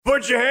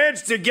put your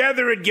hands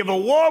together and give a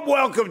warm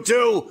welcome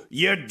to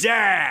your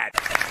dad.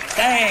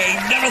 Hey,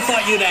 never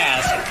thought you'd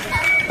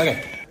ask.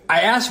 Okay,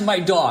 I asked my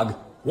dog,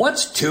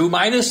 what's 2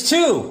 minus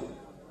 2?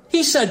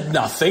 He said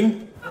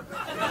nothing.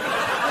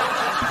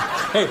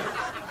 Hey,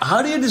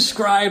 how do you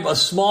describe a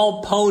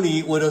small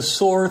pony with a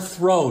sore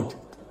throat?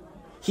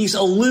 He's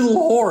a little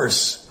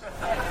hoarse.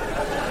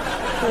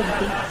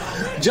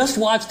 Just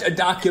watched a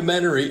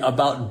documentary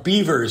about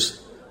beavers.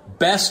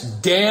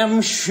 Best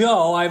damn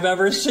show I've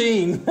ever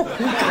seen. Crack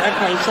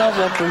myself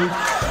up and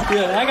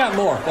yeah, I got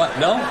more. What?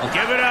 No? Okay.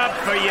 Give it up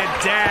for your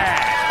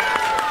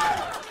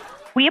dad.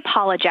 We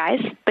apologize,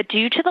 but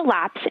due to the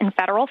lapse in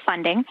federal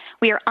funding,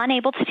 we are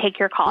unable to take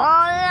your call.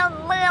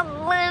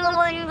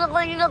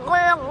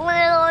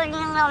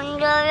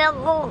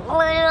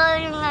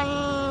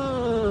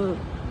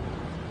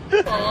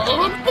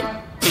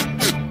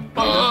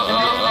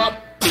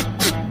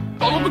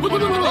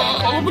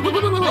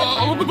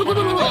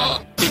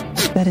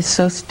 That is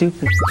so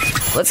stupid.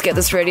 Let's get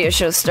this radio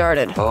show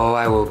started. Oh,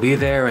 I will be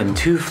there in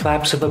 2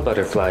 flaps of a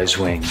butterfly's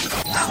wing.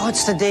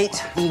 What's the date?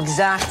 The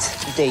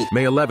exact date.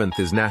 May 11th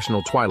is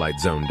National Twilight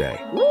Zone Day.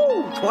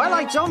 Woo!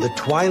 Twilight Zone? The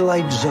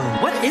Twilight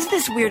Zone. What is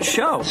this weird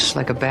show? It's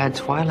like a bad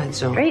Twilight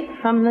Zone. Straight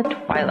from the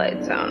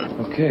Twilight Zone.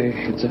 Okay,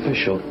 it's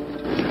official.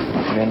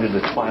 We entered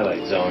the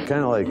Twilight Zone.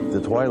 Kind of like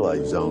the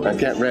Twilight Zone. Now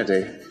get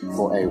ready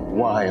for a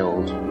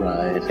wild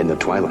ride in the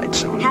Twilight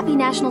Zone. Happy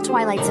National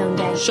Twilight Zone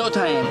Day.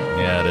 Showtime.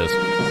 Yeah, it is.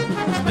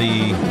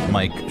 The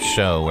Mike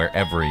Show, where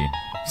every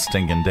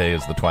stinking day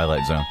is the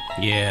Twilight Zone.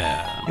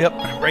 Yeah. Yep,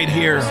 right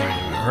here,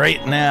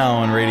 right now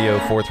on Radio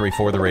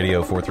 434, the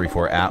Radio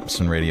 434 apps,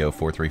 and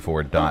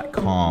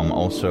radio434.com.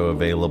 Also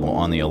available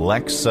on the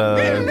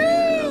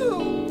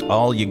Alexa.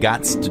 All you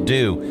got to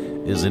do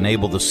is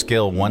enable the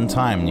skill one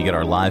time, and you get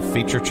our live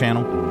feature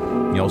channel.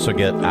 You also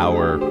get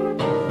our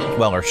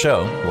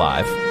show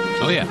live.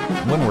 Oh, yeah.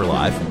 When we're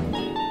live.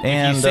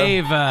 And you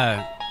save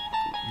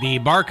the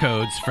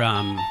barcodes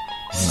from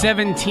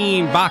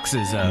 17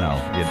 boxes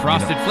of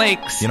Frosted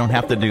Flakes. You don't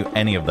have to do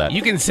any of that.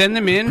 You can send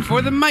them in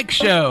for the Mike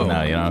Show.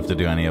 No, you don't have to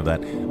do any of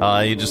that.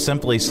 You just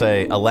simply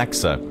say,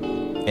 Alexa,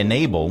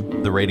 enable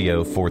the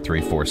Radio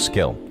 434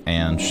 skill,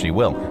 and she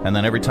will. And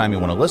then every time you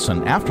want to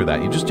listen, after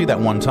that, you just do that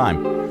one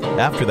time.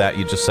 After that,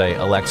 you just say,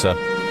 Alexa,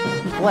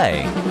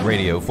 play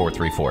Radio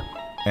 434,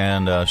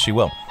 and she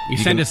will. You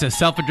send us a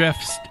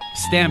self-addressed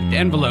stamped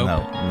envelope,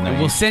 and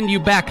we'll send you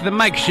back the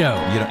Mike Show.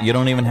 You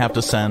don't even have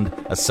to send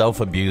a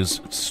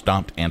self-abused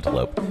stomped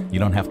antelope. You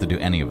don't have to do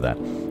any of that.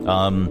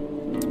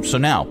 So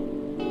now,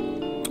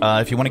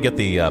 if you want to get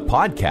the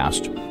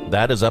podcast,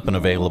 that is up and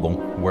available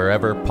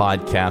wherever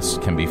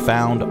podcasts can be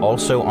found.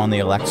 Also on the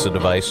Alexa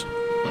device,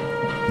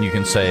 you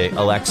can say,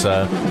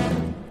 Alexa,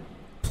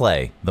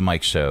 play the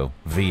Mike Show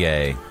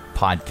VA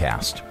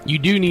podcast. You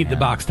do need the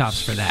box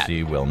tops for that.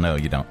 She will. No,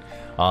 you don't.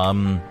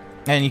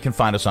 And you can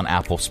find us on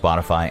Apple,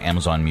 Spotify,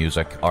 Amazon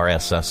Music,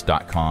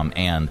 RSS.com,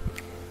 and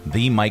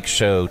the Mike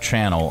Show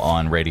channel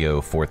on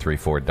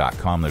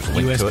radio434.com. There's a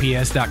link to it.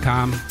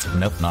 USPS.com.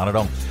 Nope, not at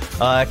all.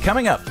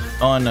 Coming up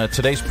on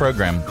today's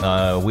program,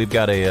 we've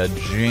got a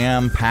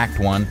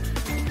jam-packed one.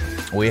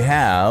 We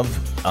have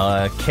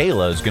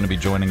Kayla is going to be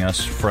joining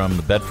us from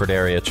the Bedford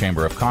Area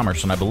Chamber of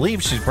Commerce, and I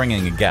believe she's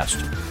bringing a guest.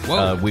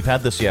 We've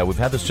had this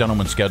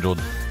gentleman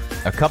scheduled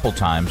a couple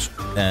times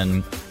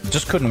and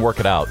just couldn't work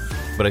it out.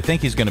 But I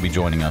think he's going to be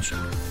joining us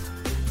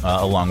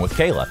along with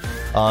Kayla.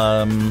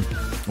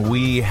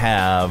 We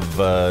have,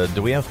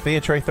 do we have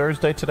Theatre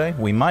Thursday today?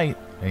 We might.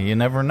 You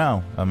never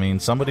know. I mean,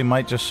 somebody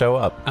might just show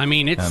up. I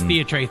mean, it's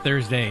Theatre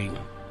Thursday,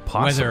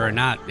 possible. Whether or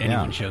not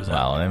anyone shows up.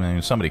 Well, I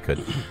mean, somebody could.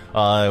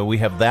 We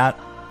have that.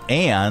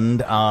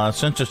 And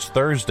since it's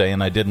Thursday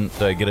and I didn't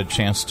get a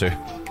chance to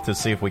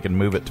see if we can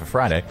move it to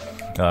Friday,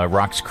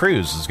 Rox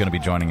Cruz is going to be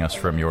joining us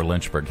from your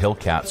Lynchburg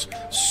Hillcats.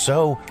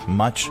 So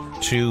much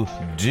to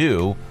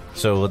do.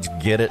 So let's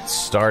get it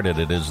started.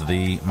 It is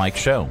the Mike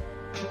Show.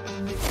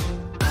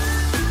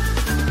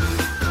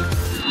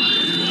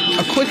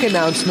 A quick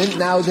announcement.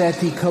 Now that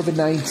the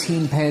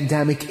COVID-19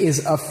 pandemic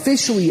is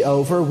officially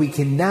over, we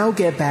can now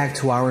get back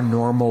to our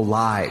normal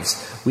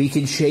lives. We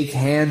can shake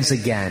hands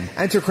again,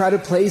 enter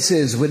crowded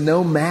places with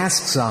no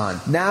masks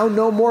on. Now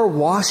no more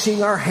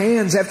washing our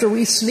hands after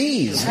we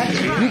sneeze.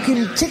 You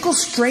can tickle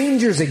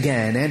strangers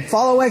again and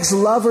follow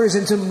ex-lovers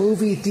into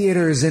movie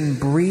theaters and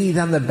breathe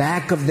on the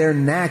back of their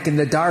neck in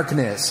the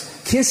darkness.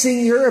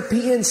 Kissing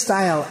European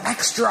style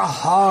extra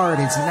hard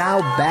is now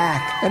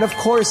back. And of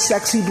course,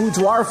 sexy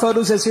boudoir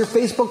photos as your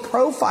Facebook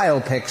profile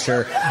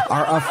picture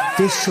are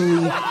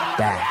officially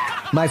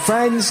back. My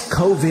friends,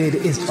 COVID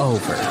is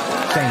over.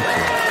 Thank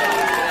you.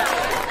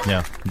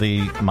 Yeah,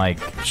 the Mike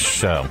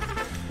Show.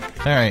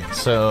 All right,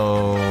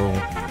 so,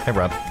 hey,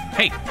 Rob.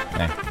 Hey.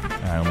 Hey. All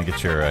right, let me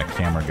get your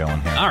camera going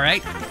here. All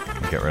right.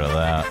 We'll get rid of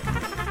that.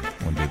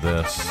 We'll do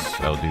this.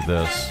 I'll do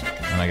this.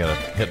 And I got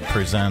to hit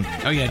present.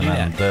 Oh, yeah, do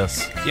that.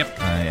 This. Yep.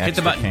 Hit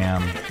the button.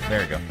 Cam.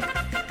 There you go.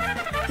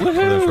 Woohoo.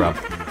 So there's Rob.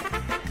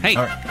 Hey.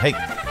 All right. Hey.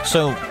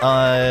 So,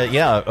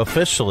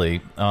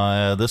 officially,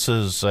 this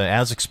is,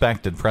 as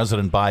expected,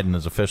 President Biden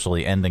is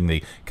officially ending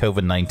the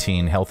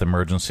COVID-19 health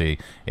emergency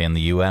in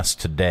the U.S.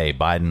 today.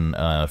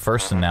 Biden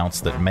first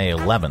announced that May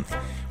 11th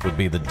would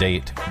be the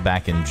date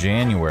back in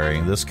January.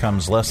 This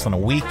comes less than a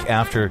week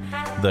after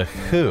the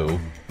WHO,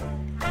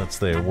 that's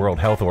the World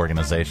Health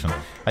Organization.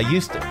 I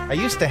used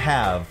to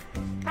have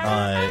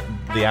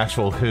the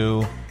actual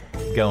WHO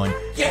going,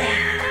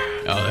 yeah!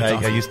 Oh, that's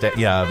awesome. I used to,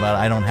 yeah, but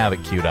I don't have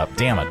it queued up.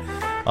 Damn it.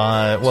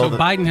 So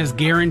Biden has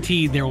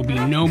guaranteed there will be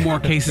no more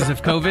cases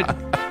of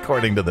COVID?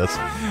 According to this.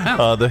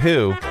 The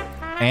WHO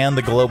and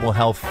the global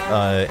health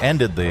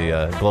ended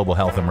the global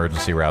health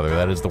emergency, rather.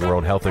 That is the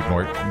World Health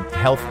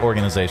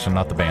Organization,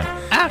 not the band.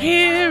 Out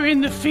here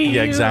in the field.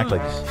 Yeah, exactly.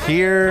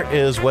 Here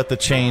is what the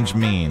change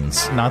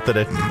means. Not that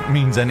it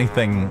means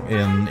anything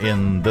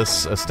in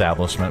this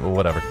establishment, but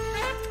whatever.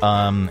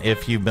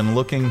 If you've been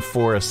looking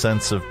for a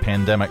sense of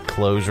pandemic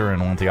closure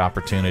and want the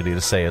opportunity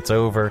to say it's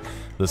over,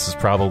 this is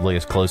probably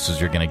as close as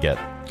you're going to get.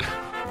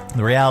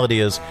 The reality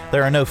is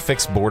there are no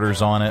fixed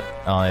borders on it.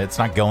 It's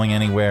not going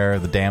anywhere.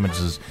 The damage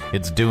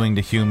it's doing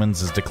to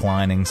humans is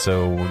declining,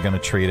 so we're going to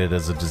treat it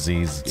as a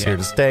disease. It's here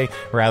to stay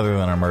rather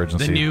than an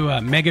emergency. The new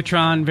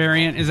Megatron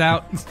variant is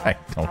out? I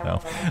don't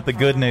know. The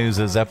good news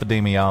is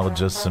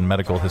epidemiologists and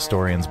medical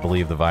historians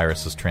believe the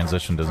virus has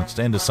transitioned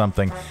into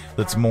something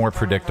that's more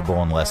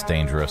predictable and less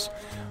dangerous.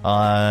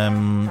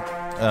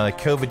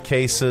 COVID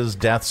cases,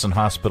 deaths, and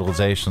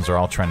hospitalizations are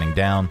all trending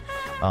down,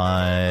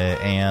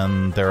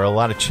 and there are a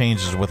lot of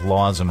changes with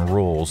laws and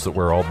rules that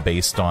were all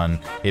based on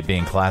it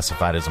being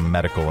classified as a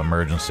medical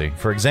emergency.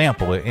 For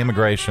example,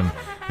 immigration,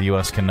 the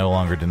U.S. can no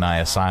longer deny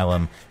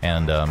asylum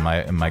and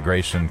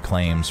migration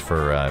claims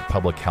for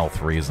public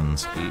health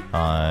reasons,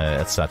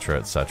 et cetera,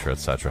 et cetera, et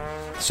cetera.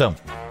 So,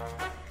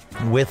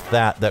 with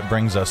that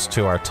brings us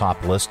to our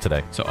top list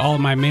today. So all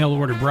of my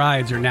mail-order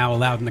brides are now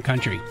allowed in the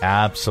country.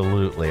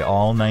 Absolutely.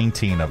 All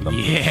 19 of them.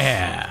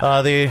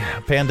 Yeah. The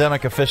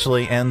pandemic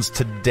officially ends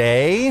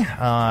today.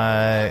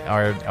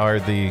 Are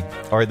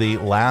the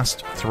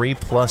last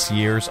 3+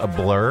 years a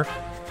blur?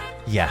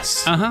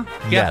 Yes. Uh-huh.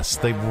 Yeah. Yes,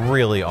 they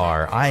really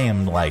are. I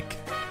am like...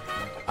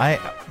 I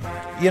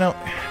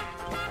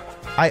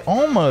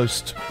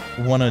almost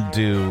want to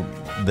do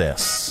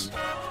this.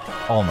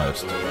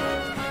 Almost.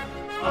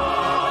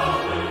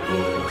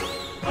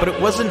 But it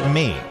wasn't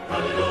me.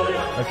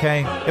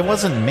 Okay? It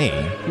wasn't me.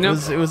 Nope.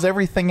 It was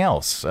everything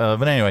else.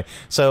 But anyway,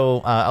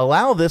 so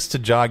allow this to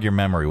jog your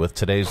memory with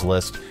today's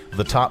list of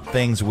the top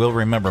things we'll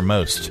remember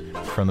most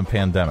from the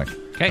pandemic.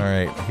 Okay. All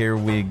right, here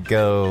we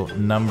go.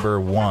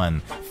 Number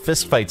 1,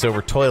 fistfights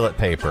over toilet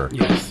paper.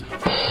 Yes.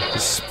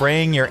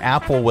 Spraying your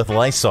apple with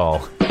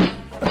Lysol.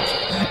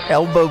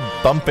 Elbow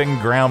bumping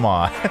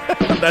grandma.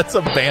 That's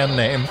a band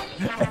name.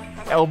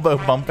 Elbow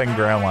bumping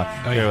grandma.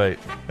 Oh, yeah. Here,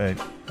 wait.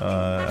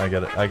 I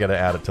gotta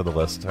add it to the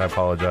list. I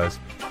apologize.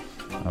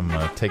 I'm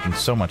taking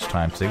so much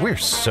time today. We're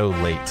so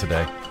late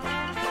today.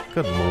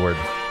 Good Lord.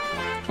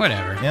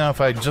 Whatever. You know,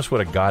 if I just would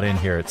have got in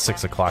here at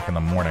 6 o'clock in the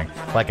morning,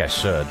 like I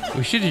should.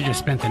 We should have just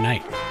spent the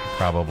night.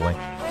 Probably.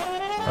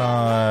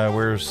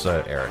 Where's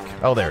Eric?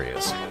 Oh, there he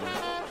is.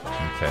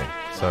 Okay,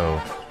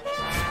 so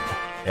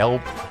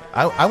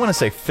I want to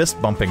say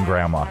fist bumping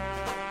grandma.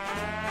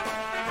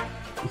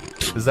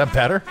 Is that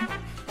better?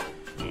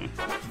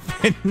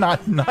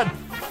 not.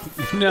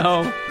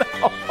 No.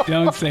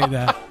 Don't say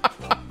that.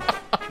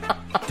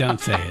 Don't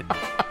say it.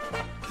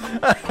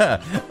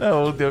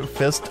 No, we'll do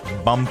fist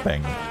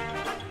bumping.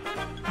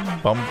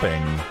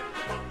 Bumping.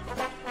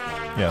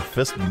 Yeah,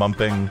 fist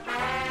bumping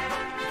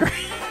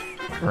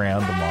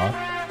grandma.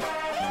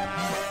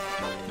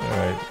 All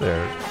right,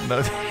 there.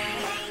 No,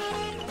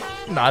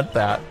 not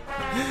that.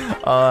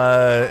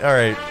 All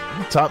right,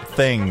 top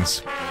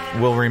things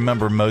we'll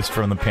remember most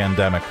from the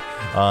pandemic.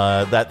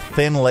 That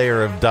thin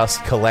layer of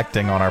dust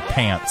collecting on our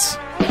pants.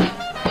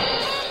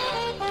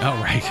 Oh,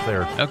 right.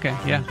 There. Okay,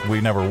 yeah. We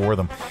never wore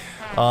them.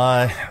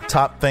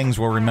 Top things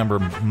we'll remember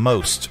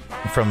most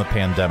from the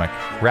pandemic.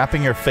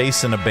 Wrapping your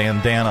face in a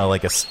bandana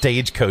like a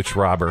stagecoach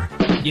robber.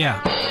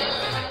 Yeah.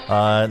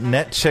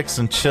 Net chicks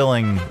and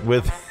chilling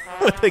with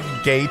a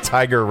gay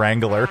tiger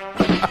wrangler.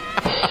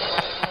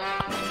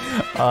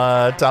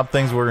 Top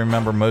things we'll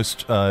remember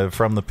most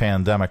from the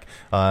pandemic.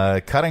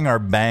 Cutting our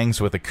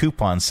bangs with a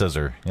coupon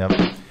scissor. Yep.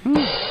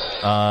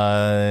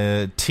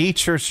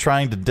 Teachers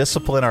trying to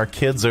discipline our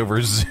kids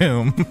over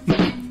Zoom.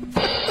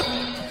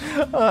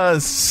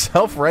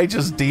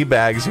 Self-righteous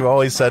D-bags who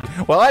always said,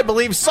 well, I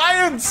believe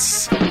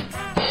science!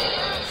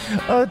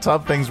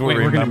 Top things we'll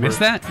remember. We're going to miss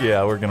that?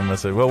 Yeah, we're going to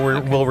miss it. Well,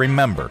 we'll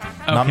remember,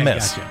 not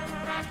miss.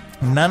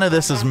 Gotcha. None of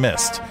this is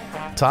missed.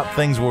 Top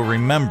things we'll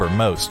remember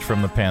most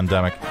from the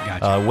pandemic.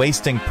 Gotcha.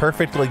 Wasting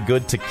perfectly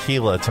good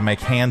tequila to make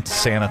hand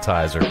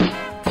sanitizer.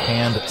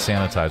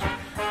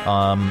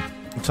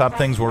 Top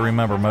things we'll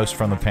remember most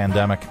from the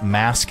pandemic.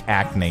 Mask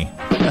acne.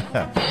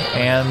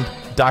 And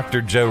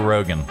Dr. Joe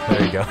Rogan.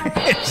 There you go.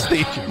 It's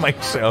the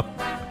Mike Show.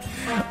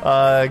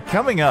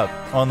 Coming up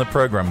on the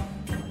program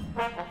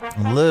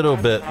a little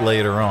bit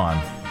later on,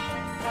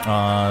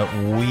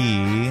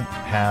 we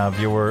have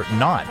your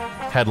not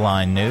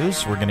headline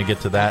news. We're going to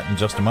get to that in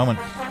just a moment.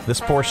 This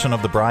portion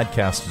of the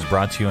broadcast is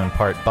brought to you in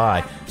part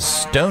by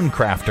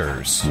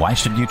Stonecrafters. Why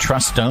should you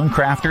trust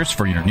Stonecrafters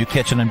for your new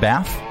kitchen and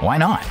bath? Why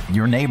not?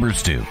 Your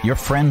neighbors do, your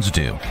friends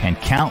do, and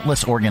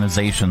countless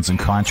organizations and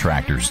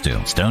contractors do.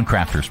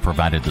 Stonecrafters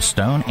provided the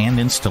stone and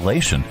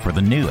installation for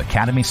the new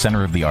Academy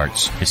Center of the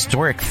Arts,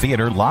 historic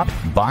theater lobby,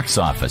 box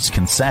office,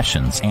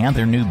 concessions, and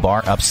their new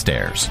bar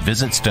upstairs.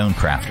 Visit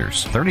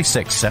Stonecrafters,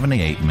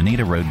 3678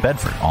 Manita Road,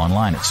 Bedford.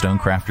 Online at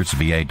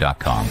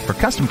stonecraftersva.com. For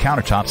custom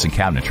countertops and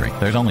cabinetry,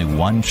 there's only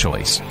one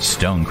choice: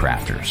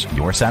 Stonecrafters.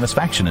 Your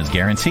satisfaction is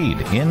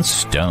guaranteed in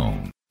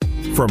stone.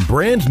 From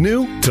brand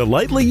new to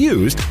lightly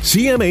used,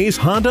 CMA's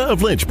Honda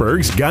of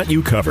Lynchburg's got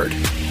you covered.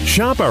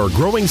 Shop our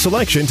growing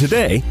selection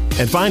today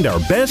and find our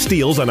best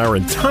deals on our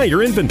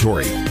entire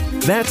inventory.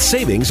 That's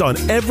savings on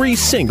every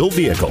single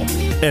vehicle.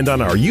 And on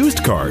our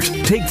used cars,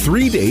 take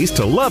 3 days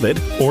to love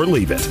it or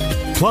leave it.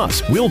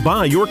 Plus, we'll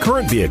buy your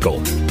current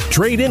vehicle.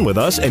 Trade in with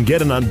us and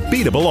get an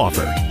unbeatable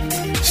offer.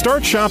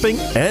 Start shopping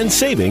and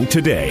saving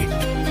today.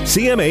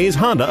 CMA's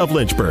Honda of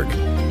Lynchburg.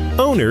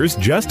 Owners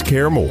just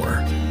care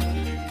more.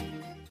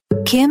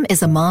 Kim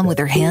is a mom with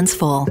her hands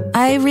full.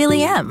 I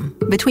really am.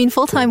 Between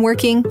full-time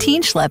working,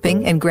 teen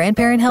schlepping, and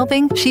grandparent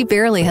helping, she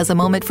barely has a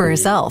moment for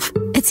herself.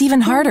 It's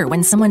even harder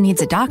when someone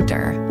needs a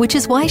doctor, which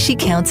is why she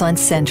counts on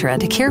Centra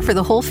to care for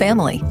the whole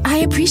family. I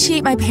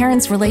appreciate my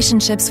parents'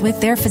 relationships with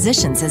their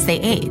physicians as they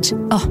age.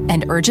 Oh,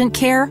 and urgent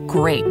care?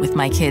 Great with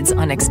my kids'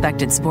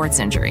 unexpected sports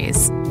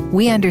injuries.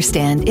 We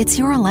understand it's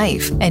your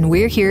life, and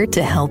we're here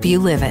to help you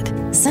live it.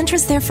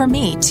 Centra's there for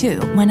me, too,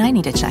 when I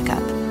need a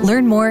checkup.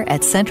 Learn more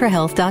at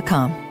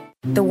centrahealth.com.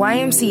 The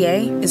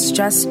YMCA is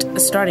just a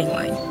starting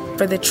line,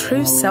 for the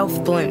true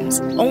self blooms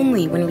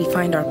only when we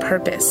find our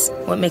purpose,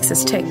 what makes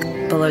us tick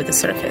below the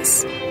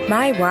surface.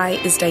 My why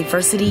is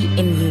diversity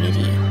and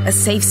unity, a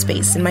safe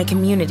space in my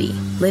community,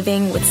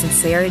 living with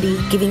sincerity,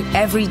 giving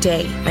every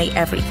day my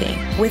everything.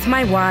 With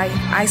my why,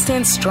 I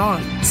stand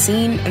strong,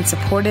 seen and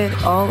supported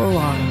all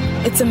along.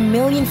 It's a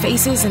million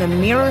faces in a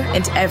mirror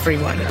and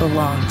everyone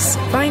belongs.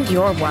 Find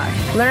your why.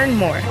 Learn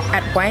more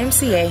at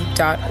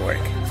ymca.org.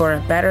 for a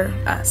better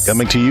us.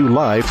 Coming to you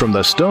live from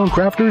the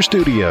Stonecrafters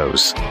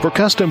Studios. For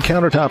custom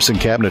countertops and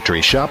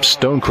cabinetry, shop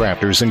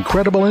Stonecrafters'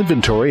 incredible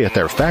inventory at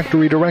their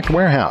Factory Direct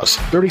Warehouse,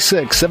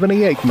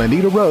 3678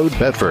 Manita Road,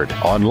 Bedford.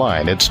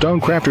 Online at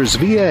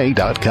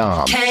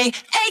stonecraftersva.com.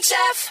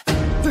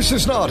 KHF! This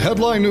is not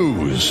headline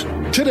news.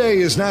 Today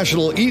is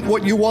National Eat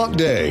What You Want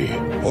Day,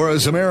 or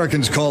as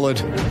Americans call it,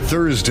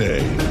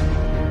 Thursday.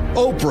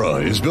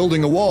 Oprah is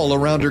building a wall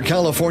around her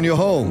California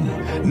home.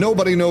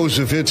 Nobody knows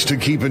if it's to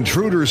keep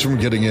intruders from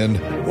getting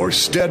in or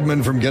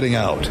Stedman from getting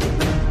out.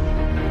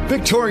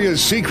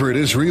 Victoria's Secret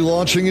is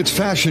relaunching its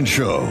fashion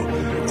show,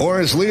 or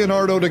as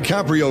Leonardo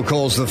DiCaprio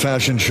calls the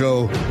fashion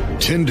show,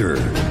 Tinder.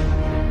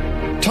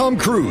 Tom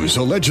Cruise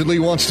allegedly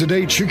wants to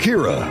date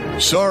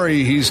Shakira.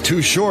 Sorry, he's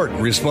too short,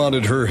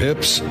 responded her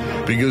hips,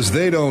 because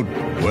they don't,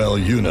 well,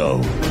 you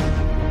know.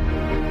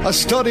 A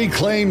study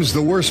claims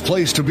the worst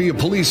place to be a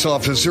police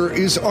officer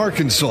is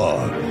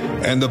Arkansas,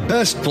 and the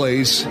best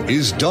place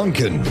is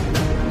Duncan.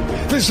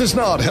 This is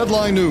not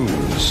headline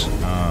news.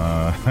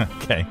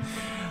 Okay.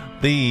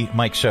 The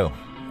Mike Show.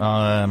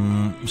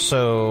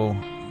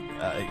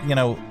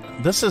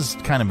 This is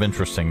kind of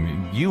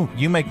interesting. You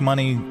make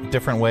money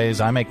different ways.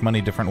 I make money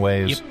different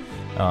ways.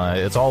 Yep.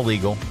 It's all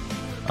legal.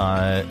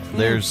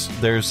 There's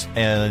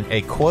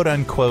a quote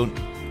unquote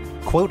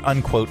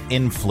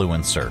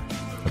influencer.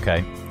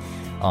 Okay.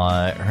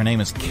 Her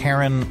name is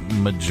Karen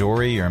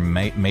Majori or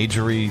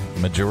Majori.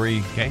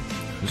 Okay.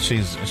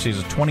 She's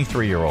a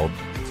 23-year-old,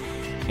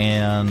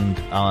 and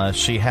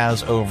she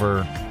has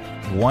over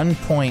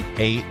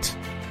 1.8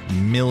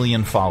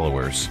 million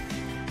followers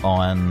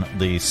on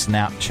the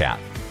Snapchat.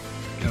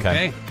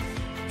 Okay.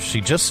 She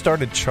just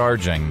started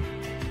charging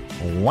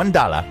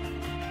 $1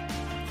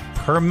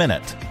 per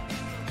minute,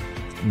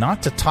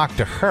 not to talk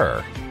to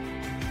her,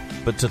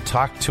 but to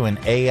talk to an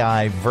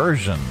AI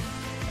version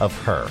of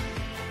her.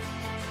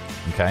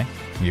 Okay,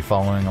 you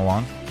following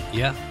along?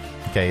 Yeah.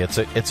 Okay, it's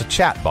a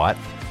chat bot,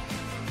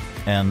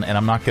 and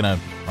I'm not gonna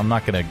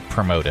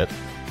promote it,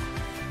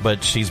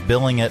 but she's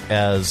billing it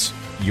as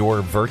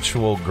your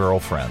virtual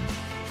girlfriend.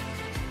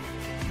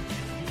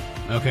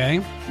 Okay.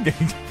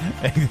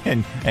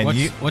 and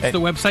what's the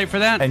website for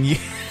that? And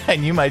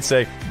you might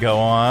say, go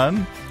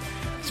on.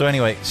 So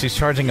anyway, she's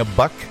charging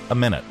 $1 a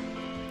minute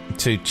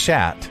to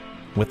chat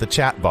with the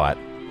chat bot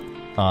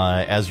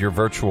as your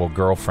virtual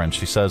girlfriend.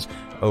 She says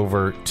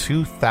over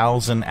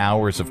 2,000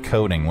 hours of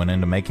coding went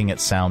into making it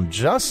sound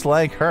just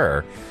like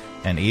her,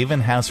 and even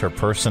has her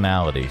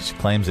personality. She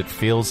claims it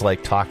feels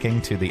like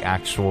talking to the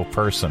actual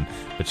person,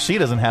 but she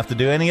doesn't have to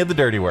do any of the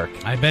dirty work.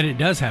 I bet it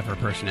does have her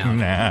personality.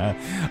 Nah.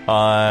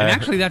 And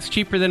actually, that's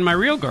cheaper than my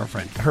real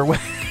girlfriend. Her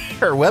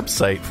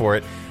website for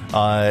it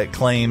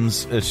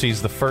claims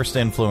she's the first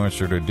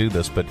influencer to do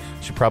this, but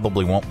she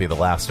probably won't be the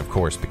last, of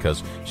course,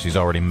 because she's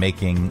already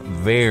making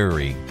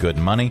very good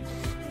money.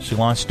 She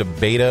launched a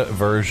beta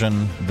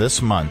version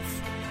this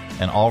month,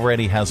 and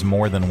already has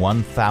more than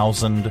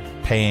 1,000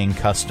 paying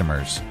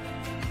customers.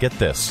 Get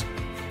this.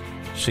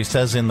 She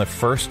says in the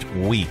first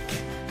week,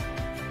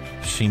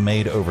 she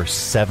made over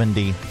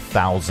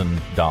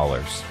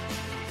 $70,000.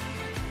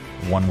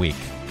 1 week.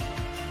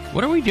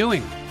 What are we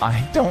doing?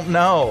 I don't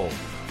know.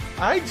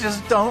 I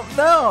just don't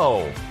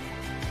know.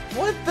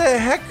 What the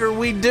heck are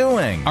we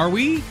doing? Are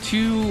we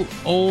too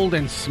old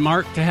and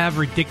smart to have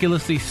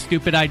ridiculously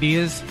stupid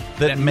ideas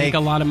that make a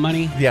lot of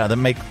money? Yeah,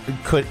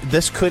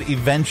 this could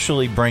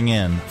eventually bring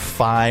in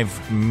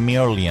 $5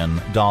 million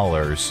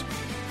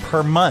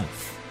per month.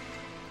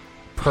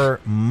 Per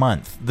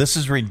month. This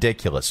is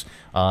ridiculous.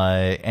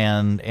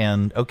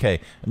 And okay,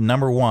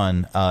 number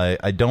one,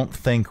 I don't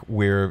think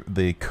we're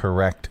the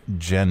correct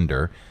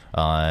gender.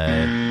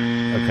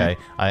 Okay,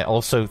 I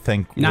also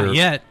think not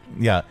yet.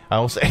 Yeah, I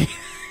also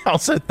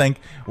think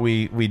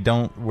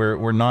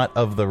we're not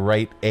of the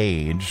right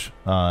age.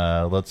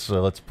 Let's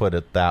put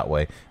it that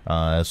way.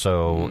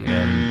 So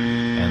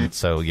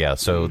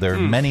there are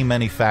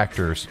many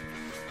factors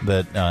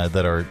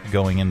that are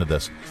going into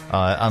this.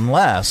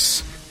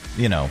 Unless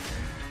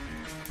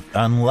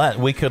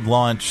we could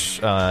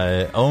launch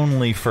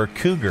only for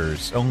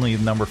cougars, only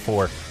number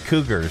 4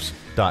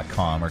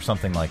 cougars.com or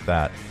something like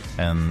that.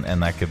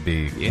 And that could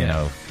be,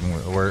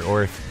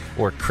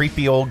 or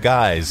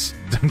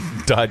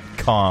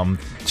creepyoldguys.com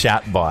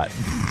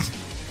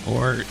chatbot.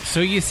 Or so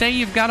you say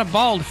you've got a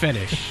bald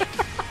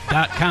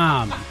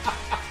fetish.com.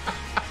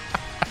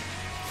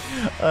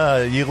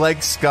 You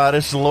like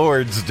Scottish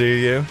lords, do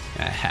you?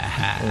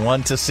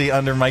 Want to see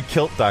under my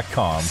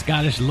kilt.com.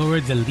 Scottish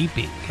lords are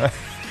leaping.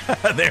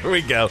 There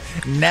we go.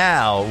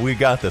 Now we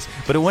got this.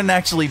 But it wouldn't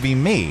actually be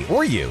me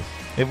or you.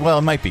 It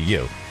might be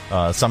you.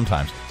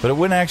 Sometimes, but it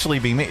wouldn't actually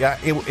be me.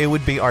 It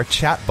would be our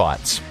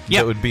chatbots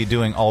that would be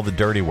doing all the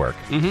dirty work.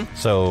 Mm-hmm.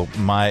 So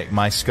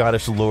my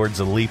Scottish lords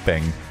are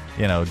leaping,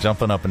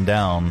 jumping up and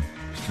down,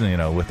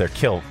 with their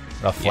kilt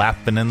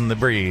flapping in the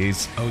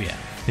breeze. Oh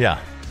yeah,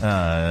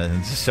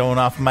 just showing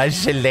off my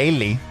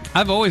shillelagh.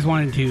 I've always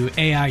wanted to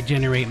AI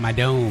generate my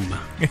dome.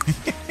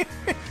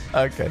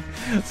 Okay,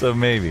 so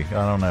maybe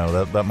I don't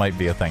know. That might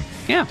be a thing.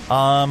 Yeah.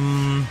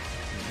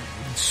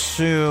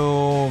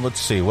 So, let's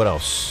see. What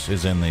else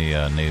is in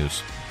the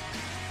news?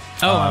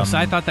 Oh, so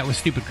I thought that was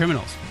Stupid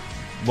Criminals.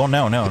 Well,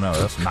 no.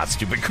 That's not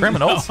Stupid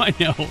Criminals. No, I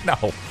know.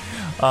 No.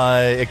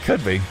 It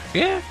could be.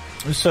 Yeah.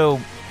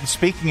 So,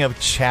 speaking of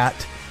Chat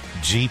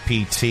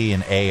GPT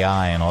and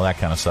AI and all that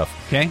kind of stuff.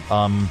 Okay.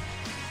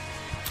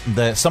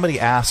 Somebody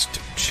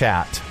asked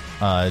Chat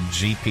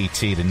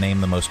GPT to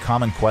name the most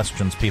common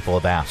questions people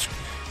have asked.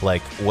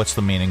 Like, what's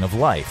the meaning of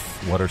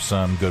life? What are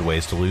some good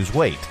ways to lose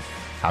weight?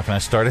 How can I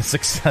start a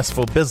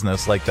successful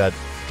business like that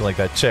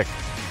chick,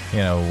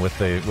 with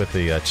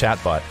the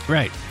chatbot?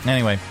 Right.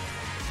 Anyway,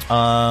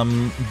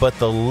 but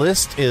the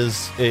list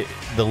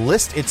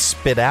it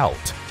spit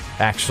out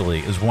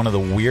actually is of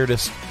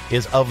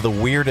the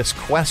weirdest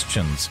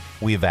questions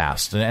we've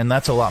asked, and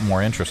that's a lot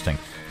more interesting.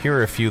 Here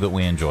are a few that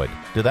we enjoyed.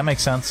 Did that make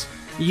sense?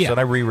 Yeah. Should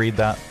I reread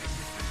that?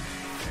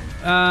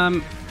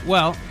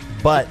 Well.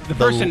 But the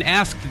person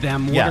asked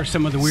them, what are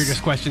some of the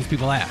weirdest questions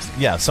people ask?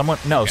 Yeah, someone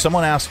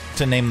asked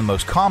to name the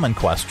most common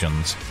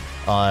questions,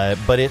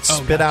 but it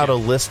spit out a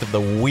list of the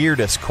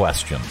weirdest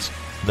questions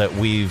that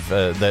we've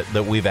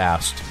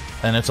asked,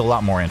 and it's a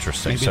lot more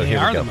interesting. Maybe so they here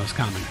are we go. The most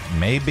common.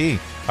 Maybe.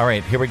 All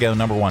right, here we go.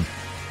 Number 1.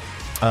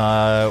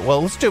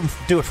 Well, let's do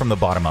it from the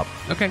bottom up.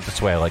 Okay. That's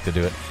the way I like to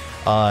do it.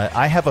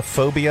 I have a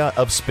phobia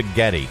of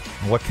spaghetti.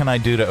 What can I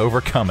do to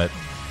overcome it?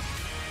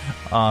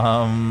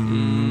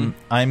 I'm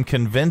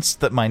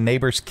convinced that my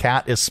neighbor's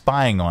cat is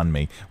spying on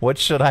me. What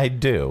should I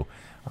do?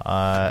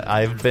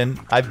 I've been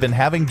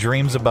having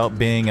dreams about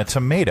being a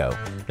tomato.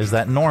 Is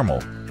that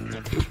normal?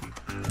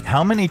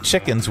 How many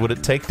chickens would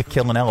it take to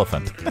kill an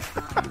elephant?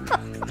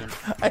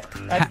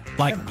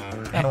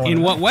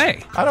 In what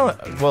way? I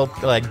don't. Well,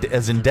 like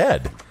as in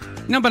dead.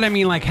 No, but I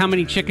mean, like, how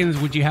many chickens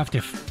would you have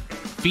to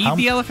feed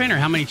the elephant, or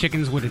how many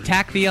chickens would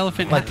attack the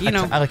elephant?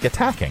 Like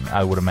attacking,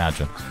 I would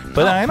imagine.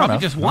 But I don't know.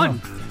 Probably just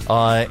one.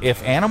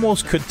 If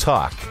animals could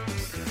talk,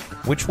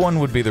 which one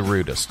would be the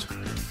rudest?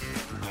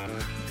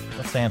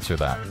 Let's answer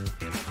that.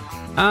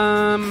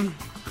 I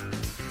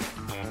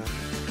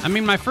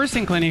mean, my first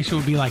inclination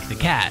would be like the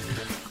cat.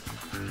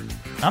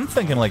 I'm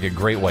thinking like a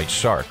great white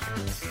shark.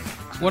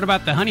 What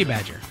about the honey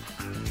badger?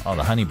 Oh,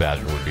 the honey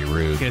badger would be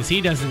rude. Because he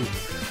doesn't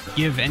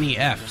give any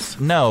Fs.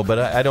 No, but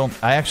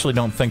I actually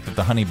don't think that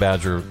the honey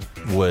badger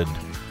would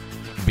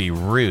be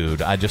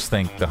rude. I just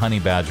think the honey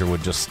badger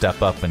would just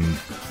step up and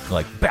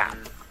bap,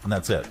 and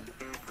that's it.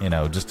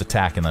 Just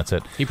attack and that's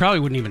it. He probably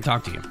wouldn't even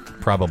talk to you.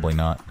 Probably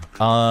not.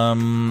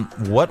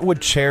 What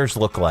would chairs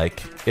look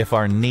like if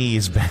our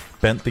knees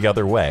bent the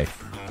other way?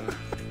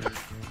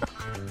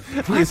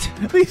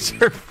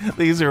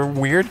 These are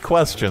weird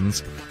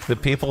questions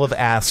that people have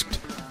asked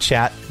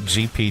Chat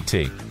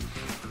GPT.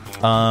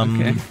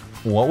 Okay.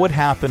 What would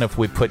happen if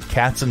we put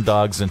cats and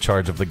dogs in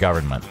charge of the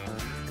government?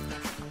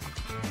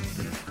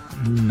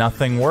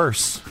 Nothing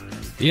worse.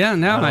 Yeah,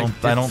 no,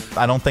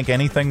 I don't think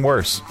anything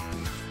worse.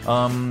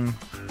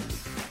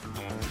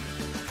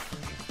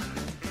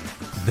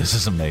 This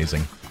is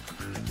amazing.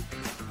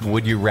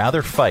 Would you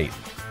rather fight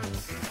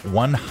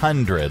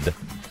 100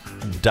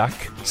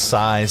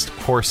 duck-sized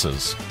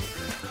horses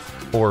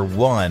or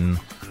one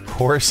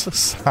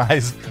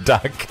horse-sized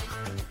duck?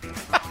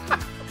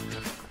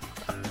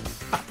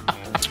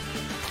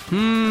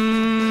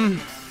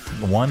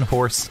 One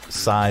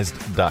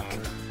horse-sized duck.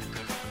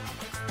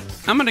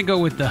 I'm going to go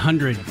with the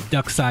 100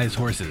 duck-sized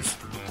horses.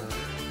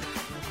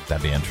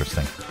 That'd be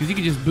interesting. Because you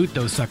could just boot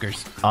those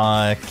suckers.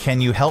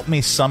 Can you help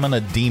me summon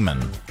a demon?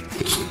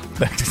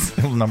 That's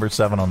number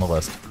 7 on the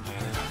list.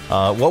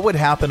 What would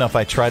happen if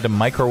I tried to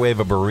microwave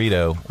a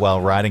burrito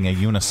while riding a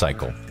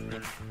unicycle?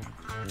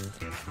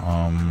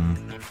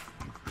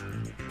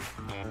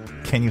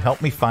 Can you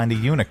help me find a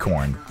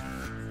unicorn?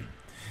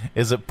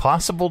 Is it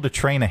possible to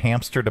train a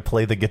hamster to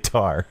play the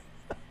guitar?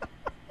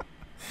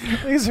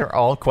 These are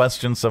all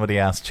questions somebody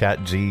asked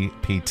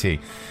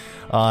ChatGPT.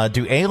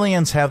 Do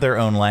aliens have their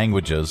own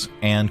languages,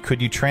 and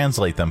could you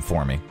translate them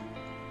for me?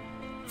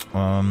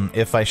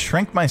 If I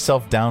shrink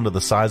myself down to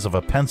the size of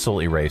a pencil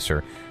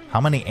eraser,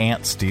 how many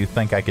ants do you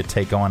think I could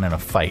take on in a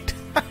fight?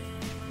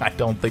 I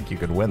don't think you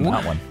could win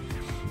that one.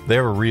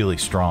 They're really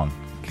strong.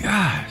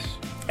 Gosh.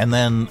 And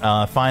then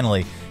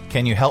finally,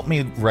 can you help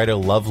me write a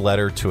love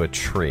letter to a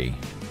tree?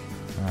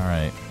 All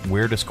right.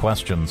 Weirdest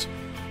questions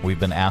we've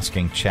been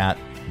asking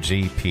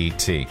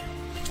ChatGPT.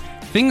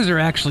 Things are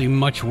actually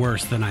much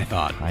worse than I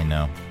thought. I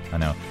know.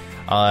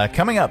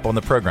 Coming up on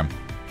the program,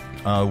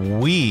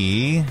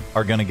 we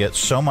are going to get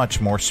so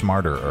much more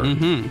smarter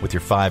with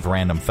your 5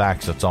 random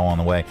facts. That's all on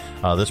the way.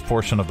 This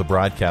portion of the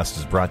broadcast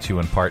is brought to you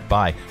in part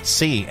by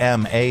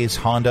CMA's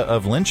Honda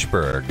of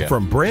Lynchburg.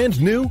 From brand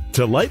new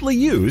to lightly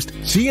used,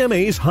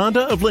 CMA's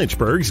Honda of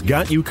Lynchburg's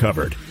got you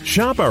covered.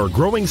 Shop our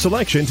growing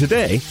selection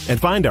today and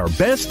find our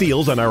best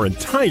deals on our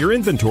entire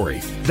inventory.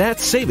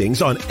 That's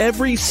savings on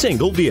every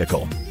single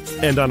vehicle.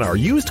 And on our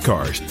used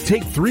cars,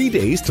 take 3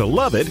 days to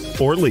love it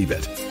or leave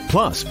it.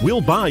 Plus, we'll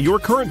buy your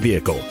current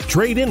vehicle,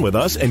 trade in with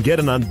us, and get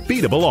an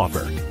unbeatable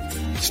offer.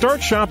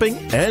 Start shopping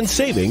and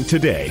saving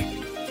today.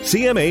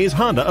 CMA's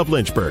Honda of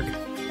Lynchburg.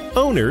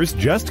 Owners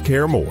just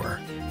care more.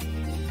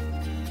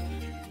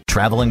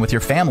 Traveling with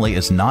your family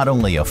is not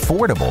only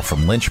affordable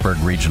from Lynchburg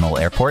Regional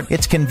Airport,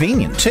 it's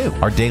convenient too.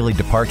 Our daily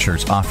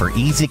departures offer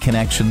easy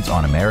connections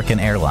on American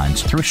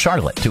Airlines through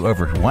Charlotte to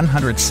over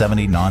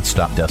 170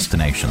 nonstop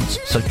destinations.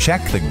 So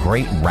check the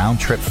great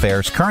round-trip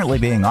fares currently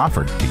being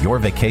offered to your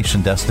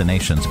vacation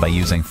destinations by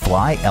using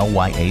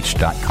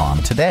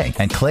flylyh.com today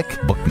and click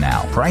Book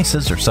Now.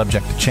 Prices are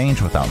subject to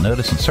change without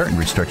notice and certain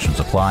restrictions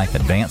apply.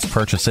 Advanced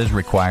purchase is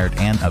required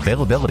and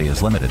availability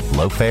is limited.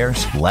 Low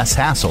fares, less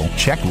hassle.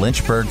 Check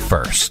Lynchburg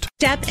first.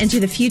 Step into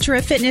the future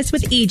of fitness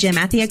with eGym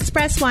at the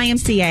Express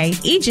YMCA.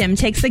 eGym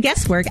takes the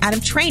guesswork out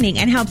of training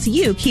and helps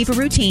you keep a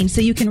routine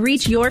so you can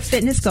reach your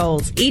fitness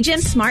goals.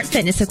 eGym's smart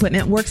fitness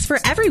equipment works for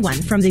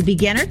everyone, from the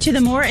beginner to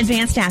the more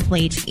advanced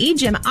athlete.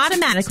 eGym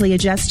automatically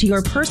adjusts to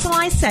your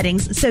personalized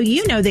settings so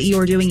you know that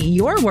you're doing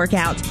your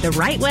workout the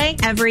right way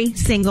every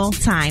single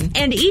time.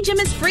 And eGym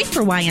is free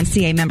for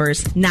YMCA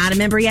members. Not a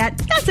member yet?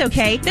 That's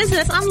okay. Visit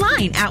us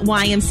online at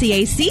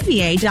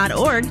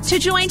ymcacva.org to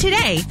join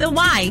today. The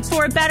Y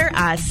for a better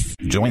us.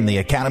 Join the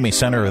Academy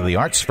Center of the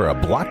Arts for a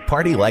block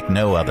party like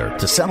no other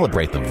to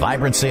celebrate the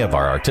vibrancy of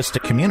our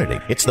artistic community.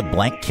 It's the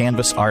Blank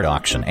Canvas Art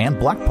Auction and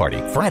Block Party,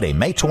 Friday,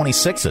 May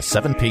 26th at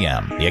 7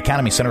 p.m. The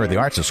Academy Center of the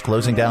Arts is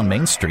closing down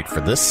Main Street for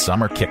this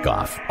summer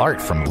kickoff.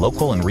 Art from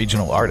local and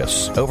regional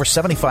artists. Over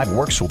 75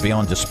 works will be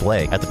on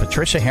display at the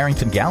Patricia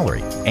Harrington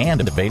Gallery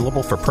and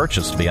available for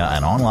purchase via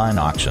an online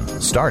auction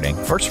starting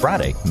first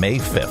Friday, May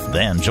 5th.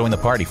 Then join the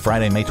party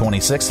Friday, May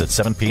 26th at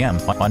 7 p.m.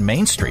 on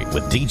Main Street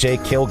with DJ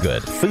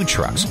Killgood, food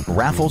trucks,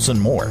 raffles, and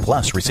more.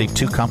 Plus, receive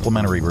 2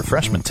 complimentary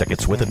refreshment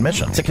tickets with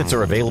admission. Tickets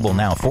are available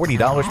now,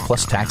 $40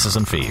 plus taxes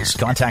and fees.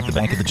 Contact the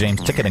Bank of the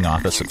James ticketing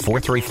office at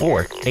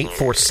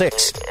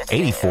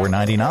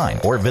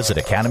 434-846-8499 or visit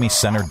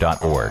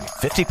academycenter.org.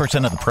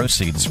 50% of the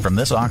proceeds from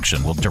this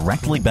auction will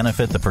directly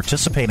benefit the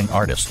participating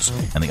artists,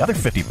 and the other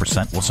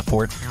 50% will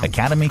support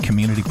Academy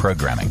community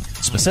programming,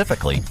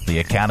 specifically the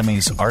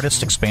Academy's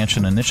Artist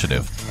Expansion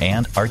Initiative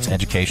and Arts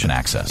Education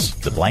Access.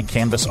 The Blank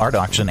Canvas Art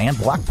Auction and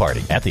Block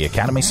Party at the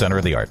Academy Center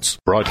of the Arts.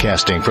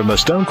 Broadcasting from the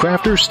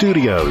Stonecrafters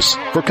Studios.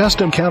 For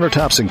custom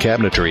countertops and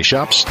cabinetry,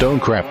 shop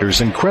Stonecrafters'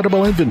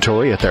 incredible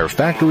inventory at their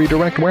Factory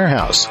Direct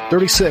Warehouse,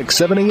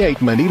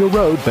 3678 Manita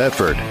Road,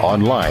 Bedford.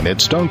 Online at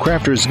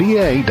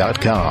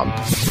stonecraftersva.com.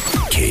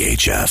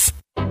 KHF.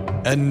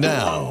 And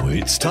now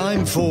it's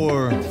time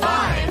for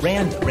 5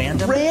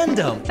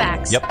 random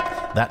facts. Yep.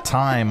 That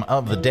time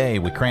of the day,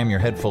 we cram your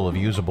head full of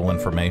usable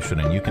information,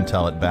 and you can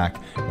tell it back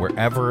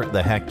wherever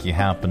the heck you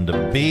happen to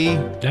be.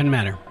 Doesn't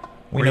matter.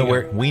 We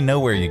know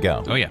where you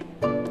go. Oh, yeah.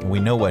 We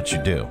know what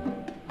you do.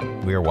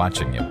 We are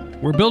watching you.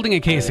 We're building a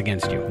case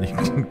against you.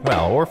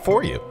 Well, or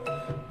for you.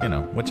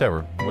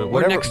 whichever.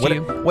 next to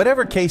you.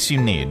 Whatever case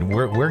you need,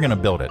 we're going to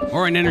build it.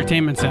 Or an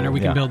entertainment center, we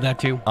can build that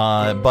too.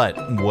 But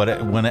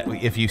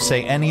if you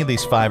say any of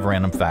these 5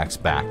 random facts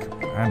back,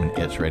 I have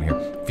an itch right here.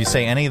 If you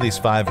say any of these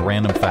 5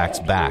 random facts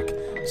back,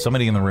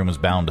 somebody in the room is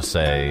bound to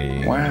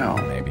say, "Wow,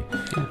 maybe."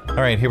 All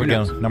right, here we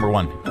go. Number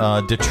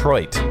 1,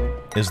 Detroit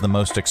is the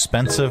most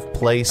expensive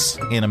place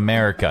in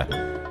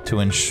America to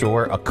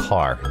insure a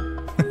car.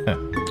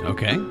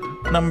 Okay.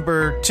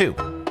 Number 2.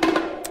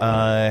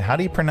 How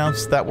do you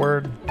pronounce that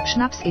word?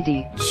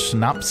 Schnapsidee.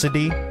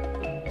 Schnapsidee?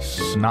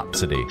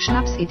 Schnapsidee.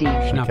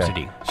 Schnapsidee.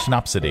 Okay.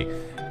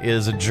 Schnapsidee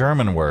is a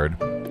German word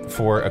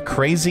for a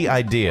crazy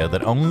idea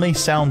that only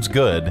sounds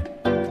good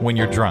when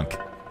you're drunk.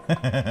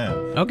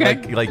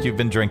 Okay. Like you've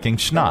been drinking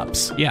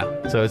schnapps. Yeah.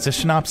 So it's a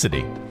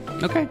Schnapsidee.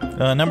 Okay.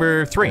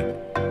 Number 3.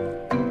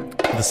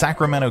 The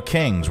Sacramento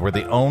Kings were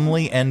the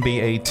only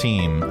NBA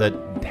team that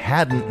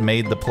hadn't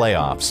made the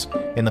playoffs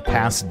in the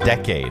past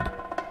decade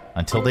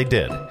until they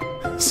did,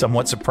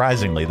 somewhat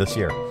surprisingly this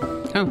year.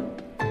 Oh.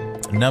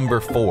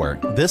 Number 4.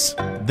 This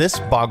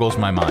boggles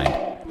my mind.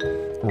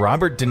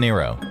 Robert De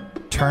Niro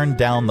turned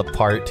down the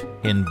part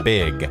in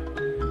Big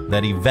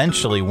that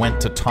eventually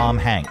went to Tom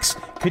Hanks.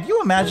 Could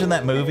you imagine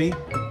that movie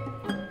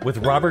with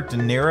Robert De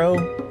Niro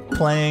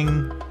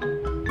playing,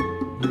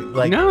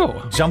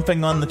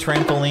 jumping on the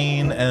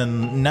trampoline?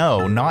 And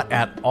no, not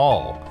at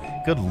all.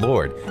 Good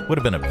Lord. Would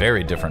have been a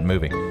very different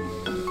movie.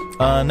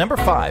 Number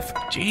 5.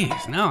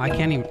 Jeez, no, I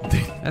can't even.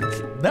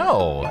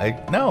 No.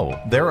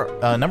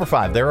 Number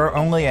 5. There are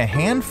only a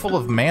handful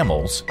of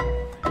mammals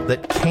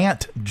that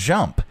can't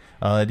jump.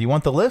 Do you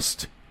want the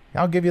list?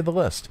 I'll give you the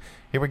list.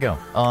 Here we go.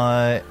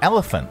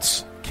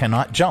 Elephants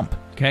cannot jump.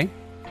 Okay.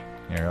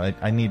 Here,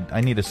 I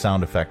need a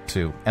sound effect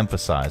to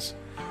emphasize.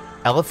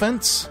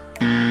 Elephants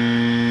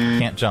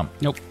can't jump.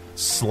 Nope.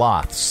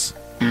 Sloths.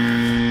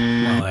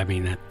 Well, I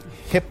mean that.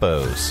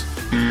 Hippos.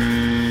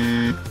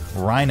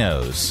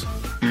 Rhinos.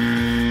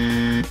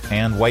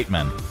 And white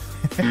men.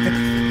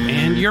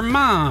 And your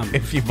mom.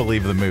 If you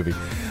believe the movie.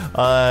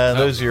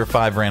 Those are your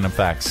 5 random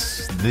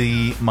facts.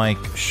 The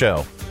Mike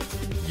Show.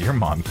 Your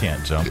mom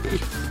can't jump.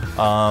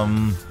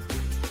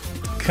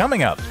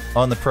 Coming up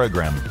on the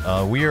program,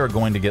 we are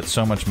going to get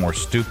so much more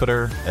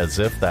stupider, as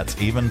if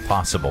that's even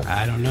possible.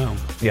 I don't know.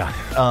 Yeah.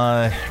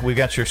 We've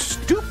got your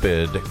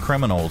stupid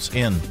criminals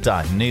in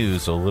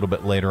news a little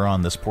bit later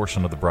on. This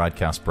portion of the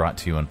broadcast brought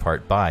to you in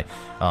part by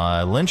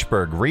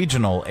Lynchburg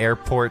Regional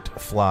Airport.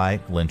 Fly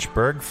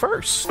Lynchburg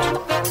first.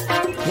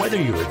 Whether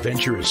your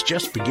adventure is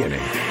just beginning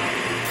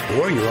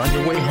or you're on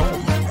your way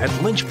home, at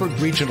Lynchburg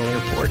Regional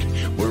Airport,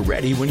 we're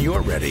ready when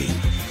you're ready.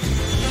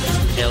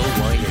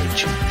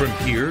 LYH. From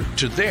here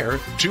to there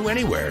to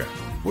anywhere.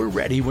 We're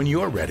ready when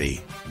you're ready.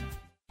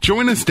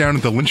 Join us down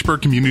at the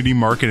Lynchburg Community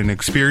Market and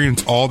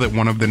experience all that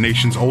one of the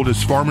nation's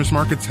oldest farmers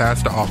markets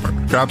has to offer.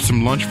 Grab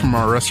some lunch from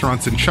our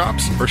restaurants and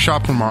shops, or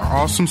shop from our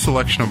awesome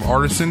selection of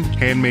artisan,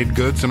 handmade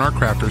goods in our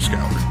crafters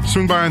gallery.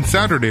 Swing by on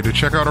Saturday to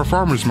check out our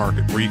farmers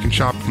market, where you can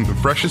shop from the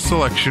freshest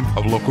selection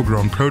of local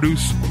grown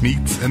produce,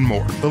 meats, and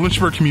more. The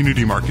Lynchburg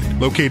Community Market,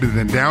 located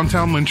in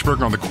downtown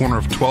Lynchburg on the corner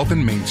of 12th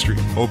and Main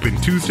Street. Open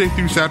Tuesday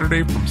through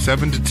Saturday from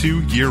 7 to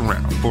 2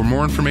 year-round. For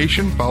more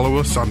information, follow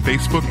us on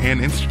Facebook and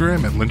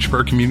Instagram at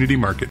Lynchburg Community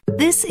Market.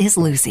 This is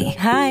Lucy.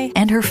 Hi.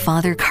 And her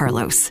father,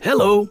 Carlos.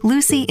 Hello.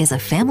 Lucy is a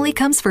family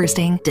comes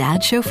firsting,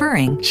 dad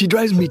chauffeuring. She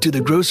drives me to the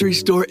grocery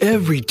store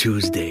every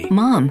Tuesday.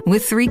 Mom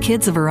with 3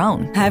 kids of her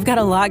own. I've got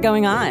a lot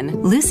going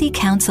on. Lucy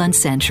counts on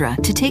Sentra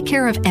to take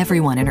care of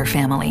everyone in her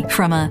family,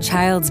 from a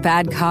child's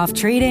bad cough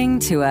treating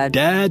to a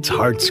dad's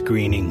heart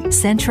screening.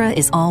 Sentra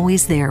is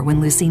always there when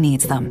Lucy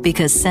needs them,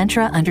 because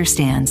Sentra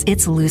understands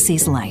it's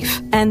Lucy's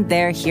life. And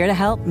they're here to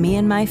help me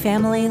and my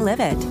family live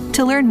it.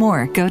 To learn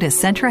more, go to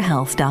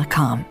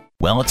CentraHealth.com.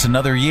 Well, it's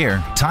another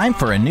year. Time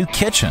for a new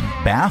kitchen,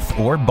 bath,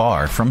 or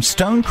bar from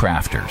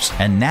Stonecrafters.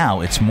 And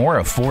now it's more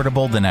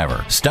affordable than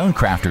ever.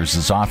 Stonecrafters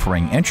is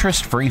offering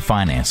interest-free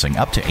financing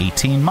up to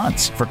 18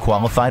 months for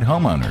qualified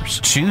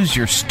homeowners. Choose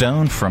your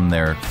stone from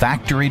their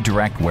factory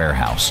direct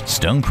warehouse.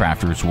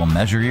 Stonecrafters will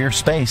measure your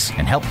space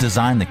and help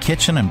design the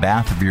kitchen and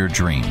bath of your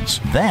dreams.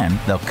 Then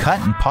they'll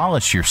cut and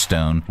polish your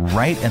stone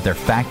right at their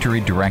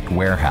factory direct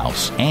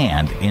warehouse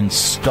and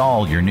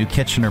install your new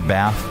kitchen or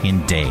bath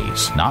in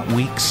days, not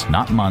weeks,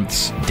 not months.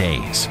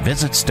 Days.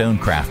 Visit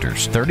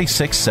Stonecrafters,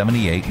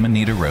 3678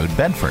 Manita Road,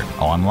 Bedford.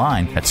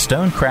 Online at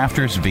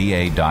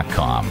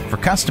stonecraftersva.com. For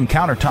custom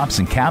countertops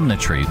and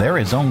cabinetry, there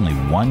is only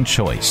one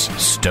choice: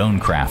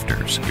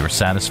 Stonecrafters. Your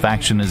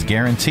satisfaction is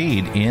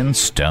guaranteed in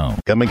stone.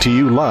 Coming to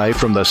you live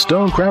from the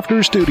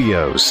Stonecrafters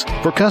Studios.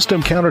 For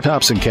custom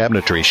countertops and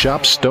cabinetry,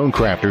 shop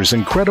Stonecrafters'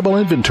 incredible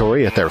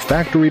inventory at their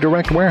factory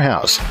direct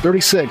warehouse,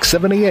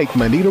 3678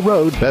 Manita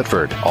Road,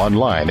 Bedford.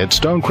 Online at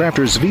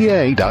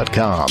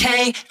stonecraftersva.com.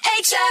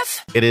 KHF.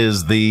 It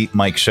is the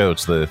Mike Show.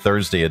 It's the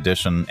Thursday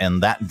edition,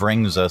 and that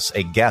brings us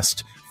a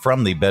guest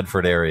from the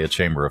Bedford Area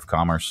Chamber of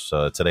Commerce.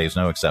 Today's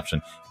no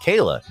exception.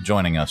 Kayla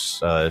joining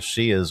us.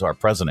 She is our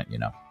president, you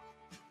know.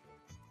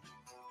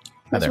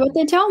 That's what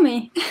they tell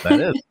me. That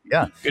is,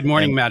 yeah. Good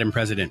morning, Madam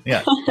President.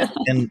 Yeah,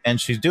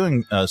 and she's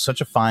doing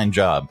such a fine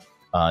job.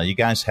 You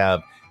guys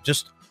have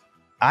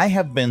I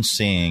have been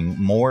seeing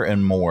more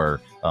and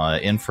more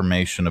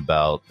information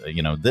about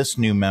this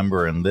new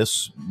member and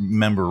this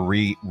member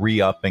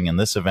re-upping and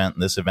this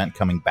event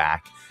coming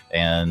back,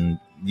 and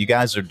you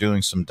guys are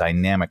doing some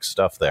dynamic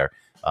stuff there.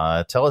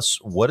 Tell us,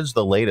 what is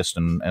the latest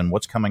and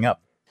what's coming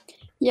up?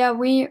 Yeah,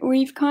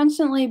 we've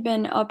constantly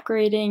been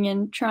upgrading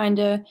and trying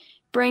to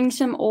bring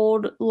some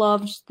old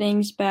loved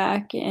things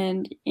back.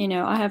 And,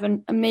 I have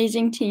an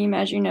amazing team,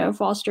 as you know,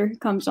 Foster, who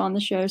comes on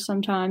the show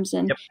sometimes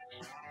and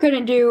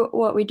couldn't do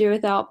what we do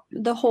without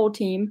the whole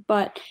team.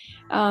 But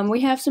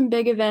we have some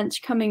big events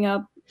coming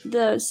up.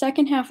 The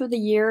second half of the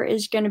year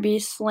is going to be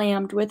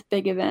slammed with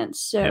big events.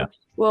 So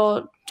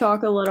we'll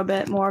talk a little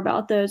bit more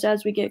about those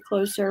as we get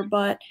closer.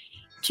 But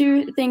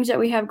two things that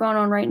we have going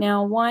on right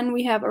now. One,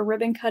 we have a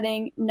ribbon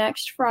cutting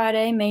next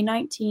Friday, May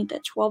 19th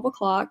at 12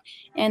 o'clock,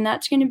 and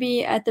that's going to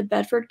be at the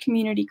Bedford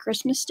Community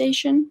Christmas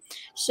Station.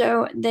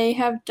 So they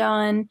have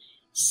done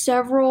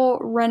several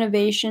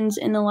renovations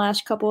in the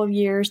last couple of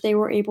years. They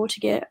were able to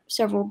get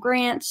several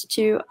grants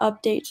to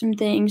update some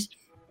things.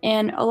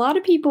 And a lot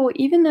of people,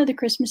 even though the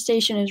Christmas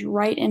Station is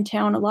right in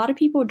town, a lot of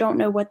people don't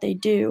know what they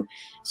do.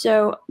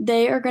 So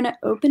they are going to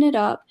open it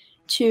up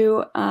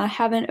to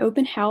have an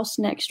open house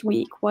next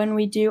week. When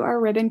we do our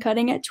ribbon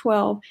cutting at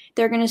 12,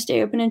 they're going to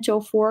stay open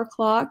until 4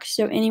 o'clock.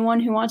 So anyone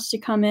who wants to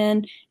come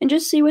in and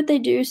just see what they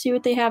do, see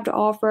what they have to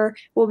offer,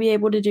 will be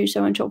able to do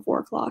so until 4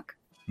 o'clock.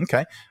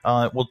 Okay.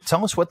 Well,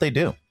 tell us what they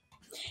do.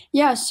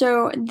 Yeah,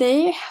 so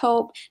they're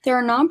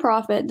a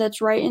nonprofit that's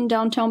right in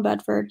downtown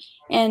Bedford,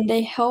 and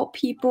they help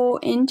people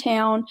in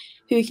town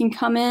who can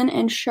come in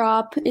and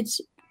shop. It's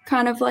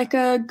kind of like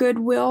a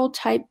Goodwill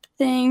type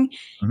thing,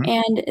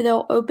 and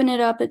they'll open it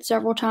up at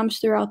several times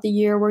throughout the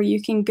year where you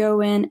can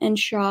go in and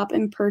shop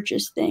and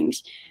purchase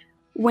things.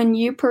 When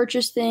you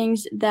purchase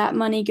things, that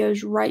money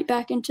goes right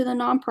back into the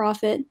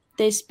nonprofit.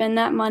 They spend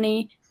that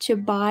money to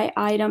buy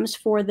items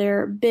for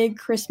their big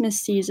Christmas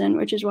season,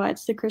 which is why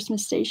it's the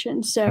Christmas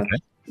Station. So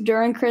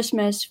during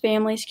Christmas,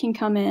 families can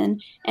come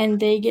in and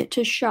they get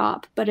to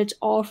shop, but it's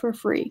all for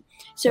free.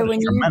 So when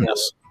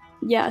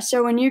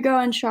you go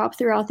and shop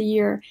throughout the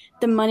year,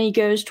 the money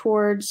goes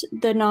towards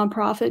the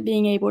nonprofit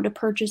being able to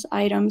purchase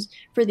items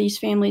for these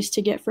families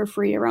to get for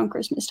free around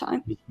Christmas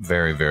time.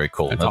 Very, very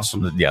cool. That's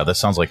awesome. Yeah, that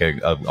sounds like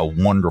a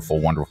wonderful,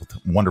 wonderful,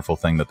 wonderful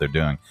thing that they're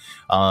doing.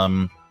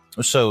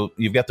 So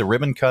you've got the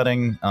ribbon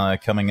cutting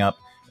coming up,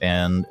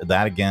 and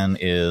that again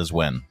is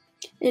when?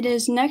 It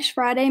is next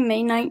Friday,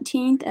 May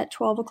 19th at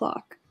 12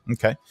 o'clock.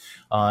 Okay.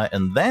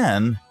 And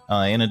then,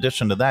 in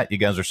addition to that, you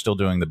guys are still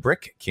doing the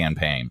brick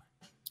campaign.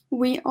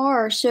 We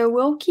are. So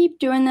we'll keep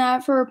doing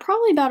that for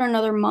probably about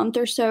another month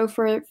or so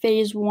for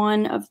phase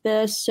 1 of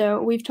this.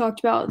 So we've talked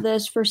about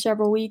this for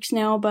several weeks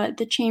now, but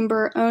the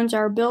chamber owns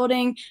our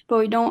building, but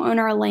we don't own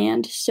our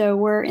land. So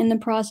we're in the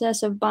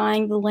process of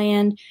buying the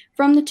land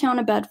from the town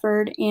of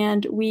Bedford,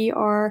 and we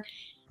are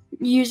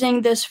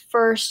using this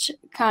first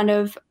kind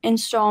of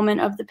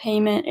installment of the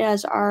payment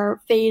as our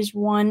phase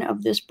 1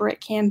 of this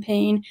brick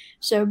campaign.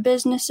 So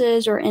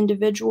businesses or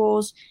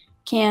individuals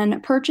can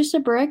purchase a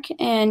brick,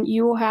 and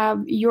you will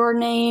have your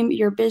name,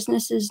 your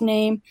business's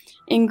name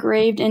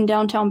engraved in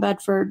downtown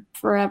Bedford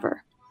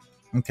forever.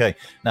 Okay.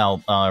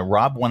 Now,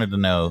 Rob wanted to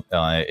know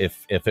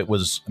if it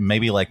was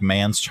maybe like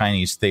Mann's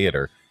Chinese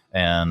Theater,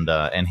 and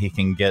he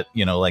can get,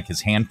 like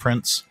his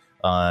handprints,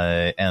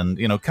 and,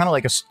 kind of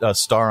like a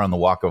star on the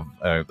walk of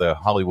the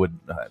Hollywood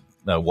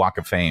Walk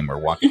of Fame or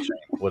Walk of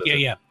Shame. What is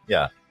it?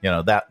 Yeah.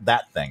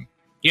 That thing.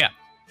 Yeah.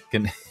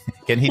 Can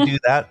he do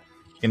that?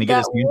 Can he get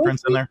his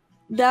handprints in there?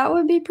 That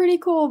would be pretty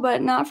cool,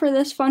 but not for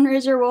this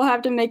fundraiser. We'll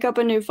have to make up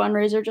a new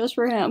fundraiser just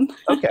for him.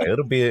 Okay,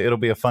 it'll be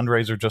a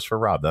fundraiser just for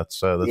Rob.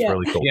 That's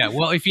really cool. Yeah,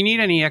 well, if you need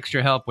any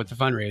extra help with the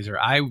fundraiser,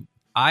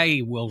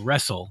 I will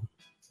wrestle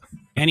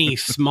any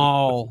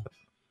small,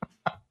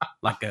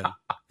 like a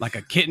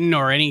kitten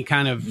or any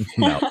kind of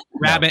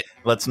rabbit.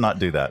 No, let's not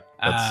do that.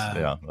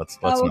 Let's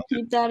not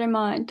keep that in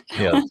mind.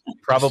 Yeah,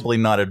 probably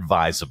not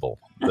advisable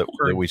that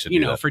we should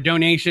do that. For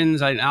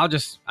donations,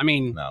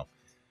 no.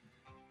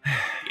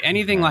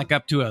 Anything like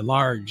up to a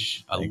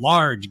large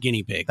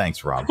guinea pig.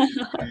 Thanks, Rob.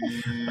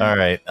 All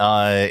right.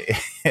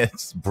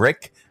 It's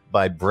brick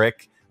by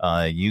brick.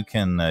 You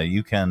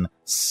can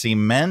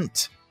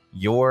cement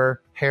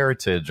your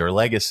heritage or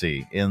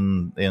legacy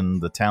in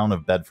the town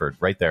of Bedford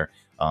right there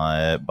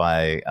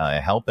by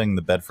helping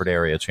the Bedford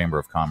Area Chamber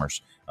of Commerce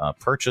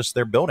purchase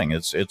their building.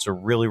 It's a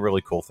really,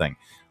 really cool thing.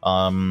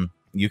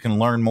 You can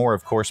learn more,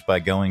 of course, by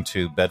going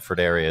to Bedford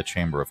Area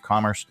Chamber of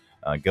Commerce.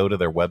 Go to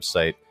their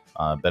website,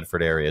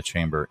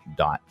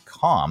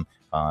 bedfordareachamber.com.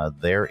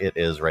 There it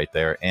is right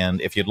there. And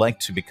if you'd like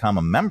to become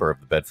a member of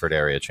the Bedford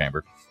Area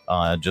Chamber,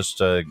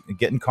 just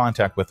get in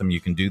contact with them.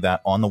 You can do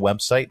that on the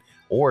website,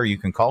 or you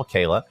can call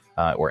Kayla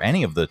or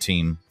any of the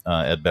team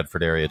at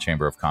Bedford Area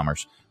Chamber of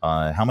Commerce.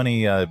 How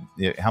many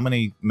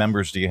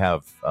members do you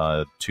have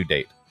to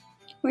date?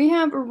 We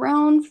have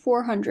around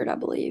 400, I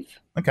believe.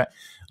 Okay.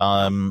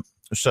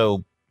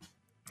 So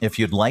if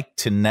you'd like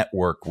to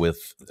network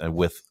with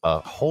a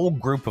whole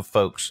group of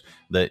folks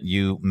that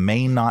you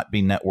may not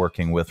be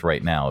networking with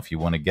right now, if you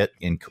want to get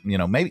in,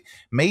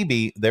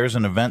 maybe there's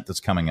an event that's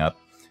coming up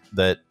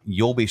that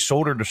you'll be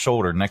shoulder to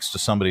shoulder next to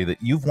somebody that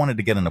you've wanted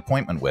to get an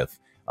appointment with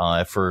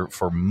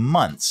for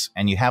months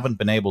and you haven't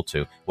been able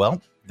to.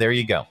 Well, there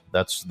you go.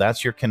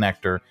 That's your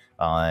connector.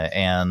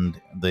 And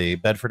the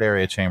Bedford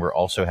Area Chamber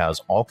also has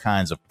all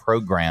kinds of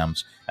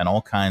programs and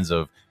all kinds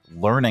of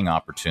learning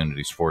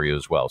opportunities for you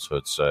as well. So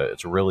it's a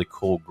really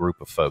cool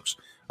group of folks.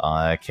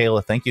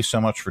 Kayla, thank you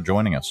so much for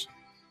joining us.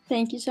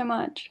 Thank you so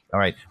much. All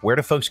right. Where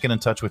do folks get in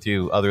touch with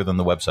you other than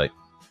the website?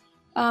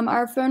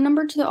 Our phone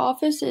number to the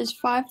office is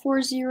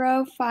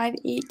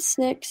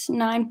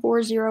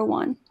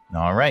 540-586-9401.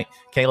 All right.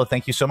 Kayla,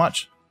 thank you so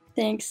much.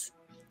 Thanks.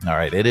 All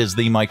right. It is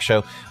the Mike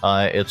Show.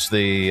 It's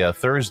the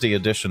Thursday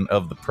edition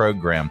of the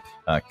program.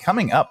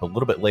 Coming up a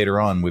little bit later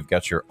on, we've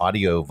got your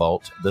audio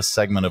vault. This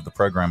segment of the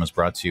program is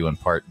brought to you in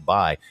part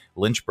by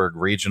Lynchburg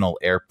Regional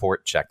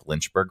Airport. Check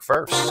Lynchburg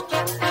first.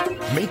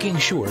 Making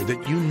sure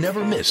that you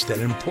never miss that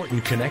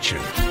important connection.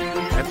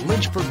 At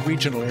Lynchburg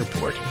Regional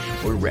Airport,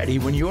 we're ready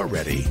when you're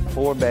ready.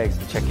 4 bags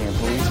to check in,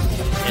 please.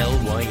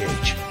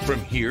 LYH. From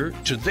here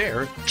to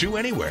there to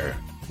anywhere.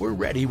 We're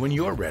ready when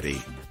you're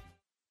ready.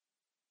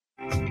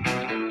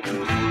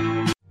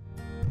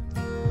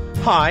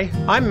 Hi,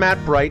 I'm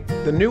Matt Bright,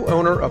 the new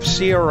owner of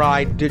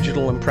CRI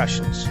Digital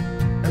Impressions,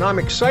 and I'm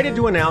excited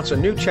to announce a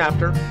new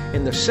chapter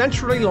in the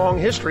century-long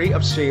history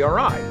of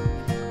CRI.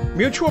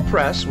 Mutual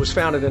Press was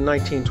founded in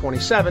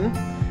 1927,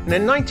 and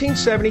in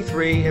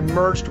 1973 it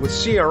merged with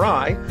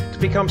CRI to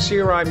become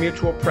CRI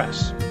Mutual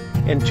Press.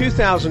 In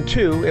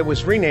 2002, it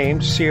was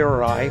renamed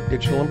CRI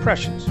Digital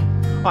Impressions.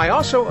 I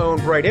also own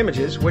Bright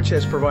Images, which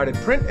has provided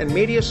print and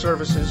media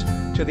services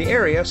to the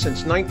area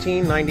since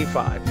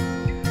 1995.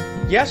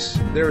 Yes,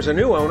 there is a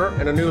new owner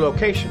and a new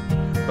location,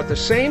 but the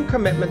same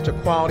commitment to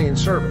quality and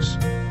service.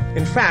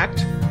 In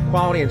fact,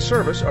 quality and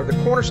service are the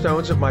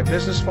cornerstones of my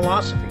business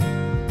philosophy.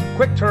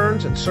 Quick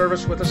turns and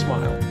service with a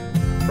smile.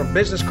 From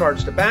business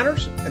cards to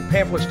banners and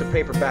pamphlets to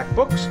paperback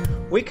books,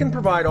 we can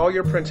provide all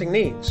your printing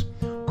needs.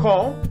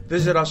 Call,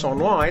 visit us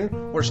online,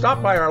 or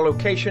stop by our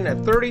location at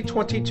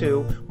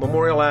 3022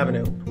 Memorial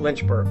Avenue,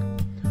 Lynchburg.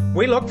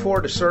 We look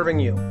forward to serving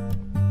you.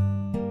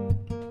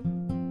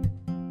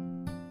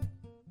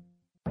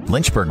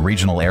 Lynchburg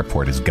Regional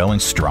Airport is going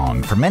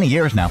strong. For many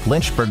years now,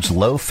 Lynchburg's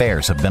low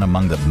fares have been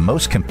among the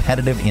most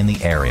competitive in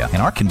the area, and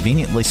our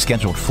conveniently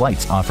scheduled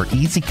flights offer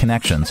easy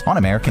connections on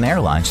American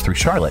Airlines through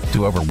Charlotte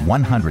to over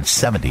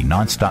 170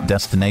 nonstop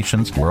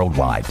destinations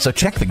worldwide. So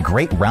check the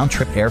great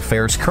round-trip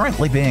airfares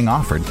currently being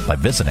offered by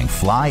visiting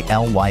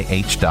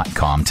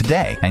flylyh.com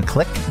today and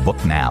click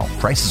Book Now.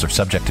 Prices are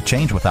subject to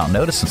change without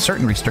notice and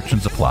certain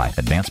restrictions apply.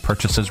 Advanced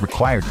purchases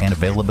required and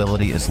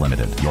availability is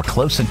limited. Your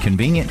close and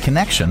convenient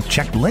connection,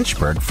 check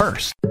Lynchburg first.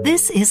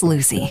 This is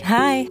Lucy.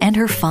 Hi. And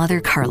her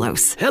father,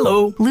 Carlos.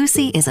 Hello.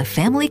 Lucy is a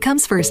family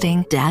comes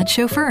firsting, dad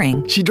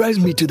chauffeuring. She drives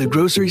me to the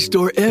grocery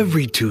store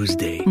every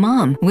Tuesday.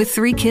 Mom with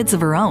 3 kids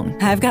of her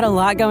own. I've got a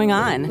lot going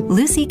on.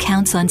 Lucy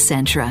counts on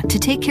Sentra to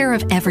take care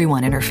of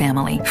everyone in her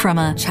family, from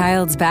a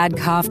child's bad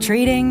cough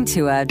treating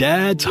to a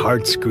dad's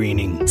heart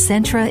screening.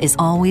 Sentra is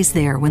always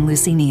there when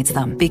Lucy needs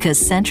them because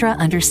Sentra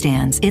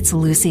understands it's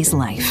Lucy's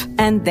life.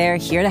 And they're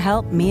here to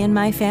help me and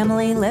my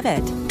family live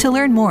it. To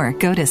learn more,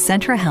 go to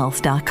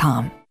sentrahealth.com.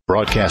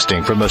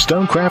 Broadcasting from the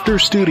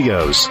Stonecrafters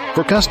Studios.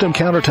 For custom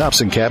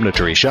countertops and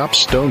cabinetry, shop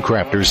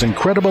Stonecrafters'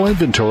 incredible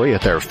inventory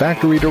at their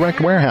Factory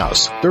Direct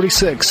Warehouse,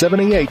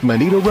 3678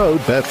 Manita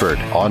Road, Bedford.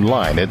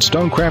 Online at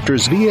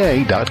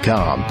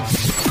stonecraftersva.com.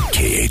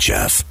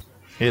 KHF.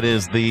 It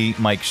is the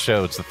Mike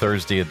Show. It's the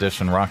Thursday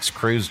edition. Rox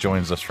Cruz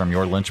joins us from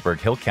your Lynchburg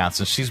Hillcats,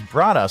 and she's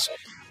brought us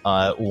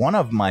one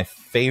of my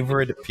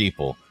favorite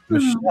people,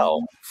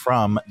 Michelle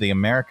from the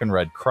American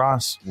Red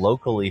Cross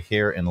locally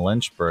here in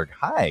Lynchburg.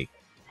 Hi.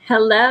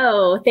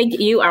 Hello. Thank you.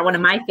 You are one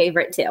of my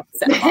favorite too.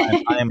 So.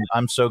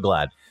 I'm so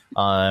glad.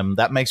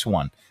 That makes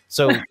one.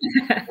 So,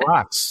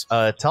 Rox,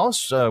 tell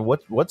us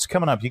what's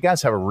coming up. You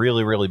guys have a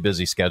really, really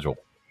busy schedule.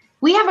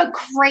 We have a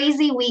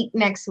crazy week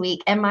next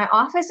week, and my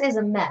office is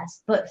a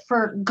mess, but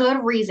for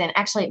good reason.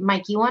 Actually,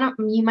 Mike, you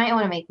might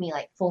want to make me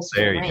like full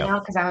screen right now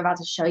because I'm about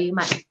to show you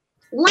my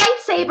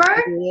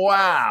lightsaber.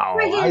 Wow.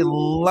 I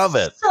love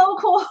it. So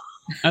cool.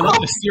 I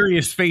love the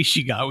serious face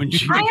she got when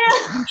she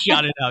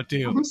shot it out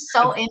too. I'm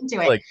so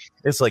into it.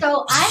 It's like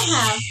so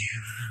I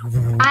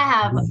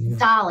have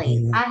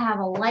Dolly. I have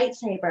a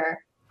lightsaber.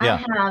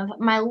 Yeah. I have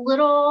my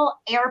little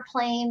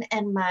airplane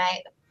and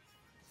my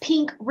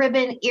pink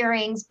ribbon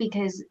earrings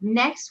because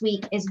next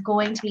week is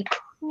going to be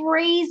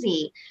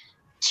crazy.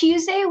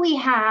 Tuesday, we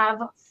have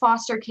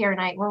foster care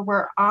night where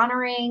we're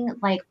honoring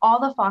like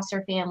all the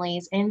foster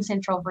families in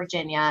Central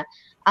Virginia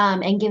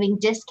and giving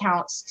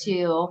discounts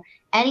to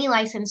any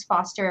licensed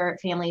foster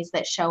families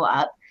that show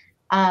up.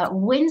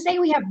 Wednesday,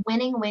 we have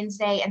Winning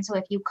Wednesday. And so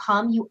if you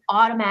come, you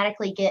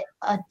automatically get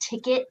a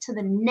ticket to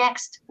the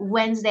next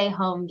Wednesday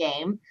home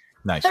game.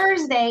 Nice.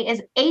 Thursday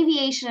is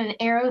aviation and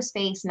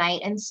aerospace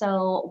night. And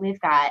so we've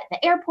got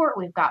the airport,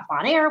 we've got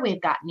Bon Air,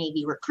 we've got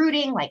Navy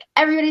recruiting, like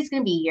everybody's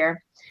going to be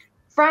here.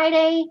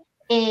 Friday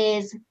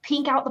is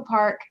Pink Out the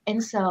Park.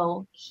 And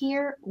so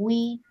here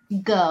we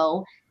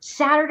go.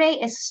 Saturday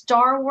is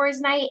Star Wars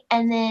night.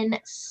 And then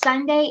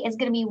Sunday is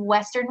going to be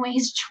Western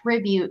Ways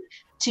tribute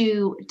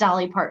to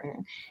Dolly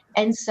Parton.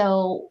 And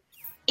so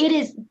it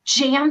is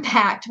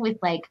jam-packed with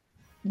like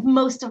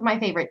most of my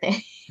favorite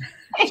things.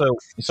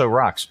 So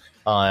Rox,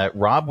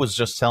 Rob was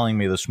just telling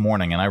me this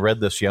morning, and I read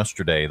this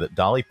yesterday, that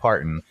Dolly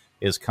Parton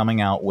is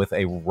coming out with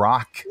a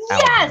rock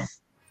album. Yes.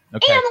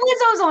 Okay. And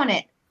Lizzo's on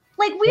it.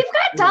 Like, we've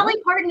got Dolly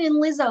Parton and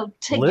Lizzo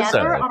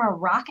together on a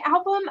rock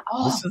album.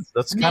 Oh,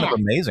 that's kind of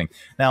amazing.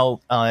 Now,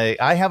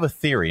 I have a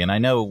theory, and I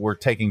know we're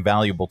taking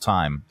valuable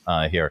time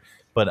here,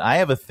 but I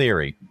have a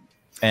theory,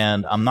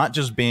 and I'm not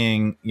just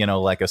being,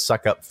 like a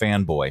suck-up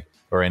fanboy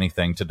or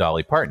anything to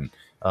Dolly Parton,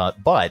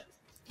 but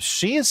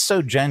she is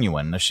so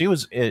genuine. She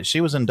was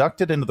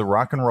inducted into the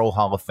Rock and Roll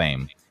Hall of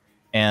Fame,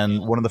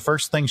 and one of the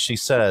first things she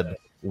said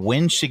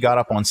when she got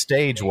up on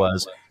stage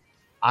was,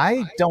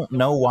 "I don't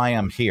know why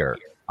I'm here.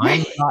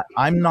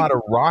 I'm not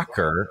a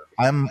rocker.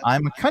 I'm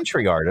a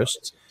country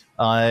artist.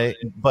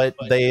 But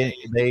they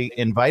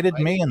invited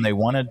me and they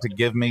wanted to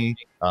give me,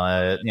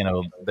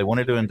 they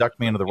wanted to induct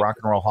me into the Rock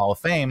and Roll Hall of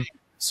Fame.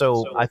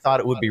 So I thought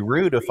it would be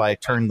rude if I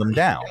turned them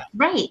down."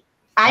 Right.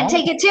 I'd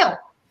take it too.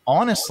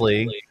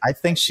 Honestly, I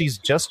think she's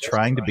just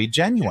trying to be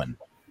genuine.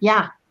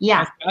 Yeah.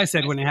 Yeah. That's what I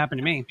said when it happened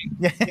to me.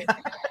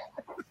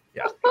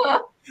 Yeah.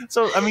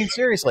 So, I mean,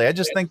 seriously, I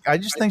just think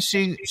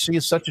she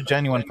is such a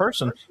genuine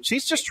person.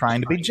 She's just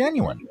trying to be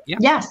genuine. Yeah.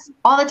 Yes,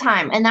 all the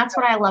time. And that's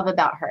what I love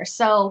about her.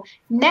 So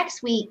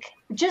next week,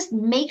 just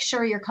make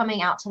sure you're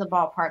coming out to the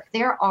ballpark.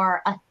 There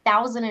are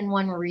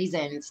 1,001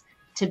 reasons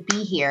to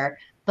be here.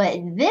 But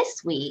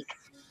this week,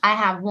 I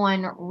have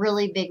one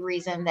really big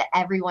reason that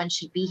everyone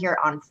should be here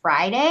on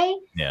Friday.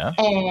 Yeah.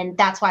 And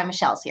that's why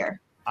Michelle's here.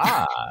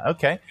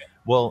 Okay.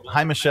 Well,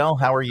 hi, Michelle.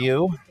 How are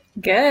you?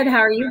 Good. How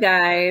are you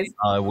guys?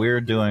 We're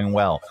doing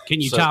well.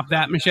 Can you top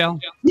that, Michelle?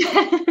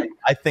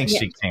 I think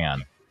she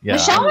can. Yeah.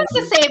 Michelle wants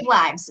to save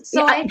lives.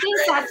 So I think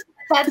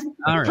that's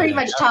pretty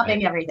much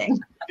topping everything.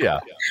 Yeah.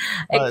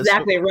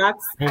 Exactly. Rox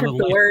took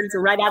the words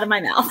right out of my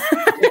mouth.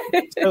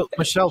 So,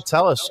 Michelle,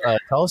 tell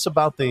us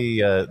about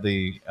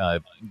the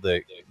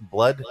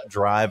blood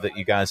drive that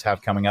you guys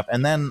have coming up,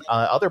 and then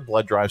other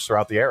blood drives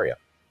throughout the area.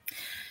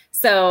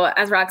 So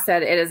as Rox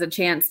said, it is a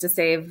chance to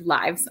save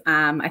lives.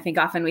 I think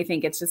often we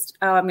think it's just,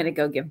 I'm going to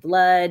go give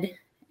blood.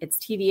 It's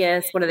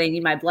tedious. What do they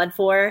need my blood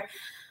for?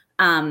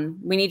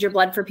 We need your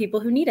blood for people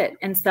who need it.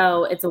 And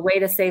so it's a way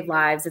to save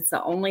lives. It's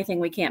the only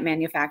thing we can't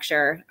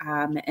manufacture.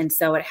 And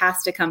so it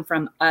has to come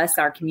from us,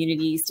 our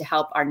communities, to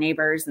help our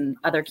neighbors and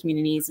other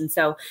communities. And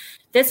so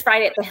this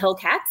Friday at the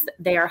Hillcats,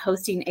 they are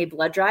hosting a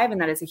blood drive,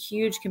 and that is a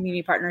huge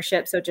community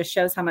partnership. So it just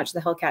shows how much the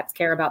Hillcats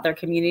care about their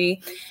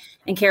community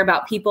and care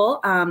about people.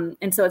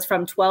 And so it's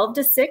from 12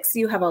 to 6.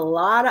 You have a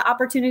lot of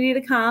opportunity to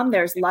come.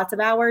 There's lots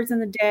of hours in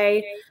the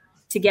day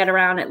to get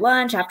around at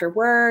lunch, after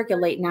work, a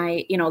late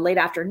night, late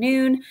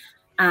afternoon.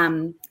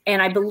 And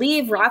I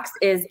believe Rox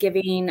is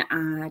giving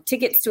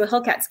tickets to a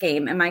Hillcats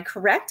game. Am I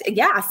correct?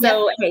 Yeah.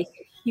 So Hey,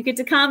 you get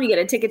to come, you get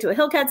a ticket to a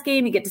Hillcats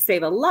game, you get to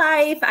save a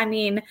life. I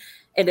mean,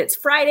 and it's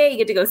Friday, you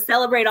get to go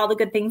celebrate all the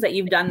good things that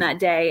you've done that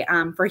day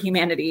for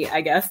humanity,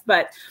 I guess.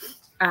 But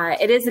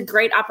it is a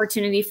great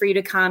opportunity for you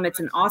to come. It's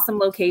an awesome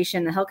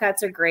location. The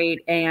Hillcats are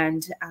great.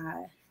 And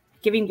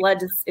giving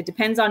blood, it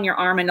depends on your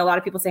arm. And a lot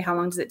of people say, how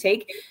long does it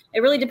take? It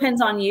really depends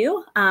on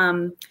you.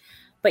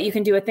 But you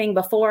can do a thing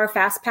before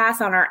Fast Pass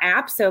on our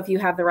app. So if you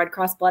have the Red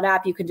Cross Blood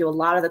app, you can do a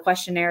lot of the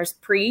questionnaires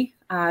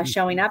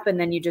showing up. And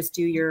then you just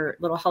do your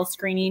little health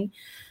screening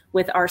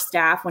with our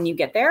staff when you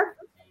get there.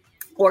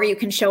 Or you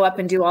can show up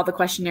and do all the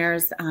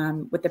questionnaires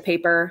with the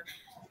paper.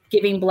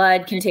 Giving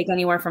blood can take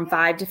anywhere from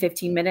 5 to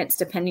 15 minutes,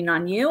 depending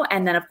on you.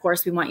 And then, of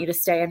course, we want you to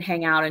stay and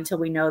hang out until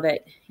we know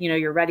that,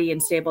 you're ready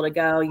and stable to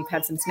go. You've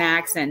had some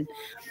snacks and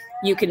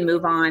you can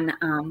move on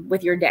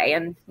with your day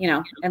and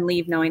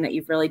leave knowing that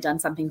you've really done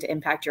something to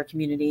impact your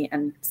community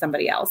and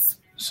somebody else.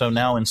 So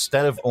now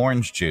instead of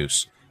orange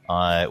juice,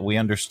 we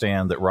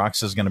understand that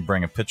Rox is going to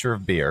bring a pitcher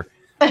of beer.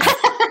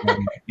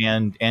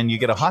 And you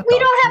get a hot dog. We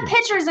don't have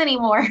pitchers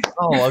anymore.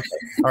 Oh, okay.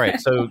 All right.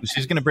 So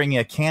she's going to bring you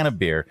a can of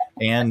beer,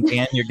 and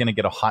you're going to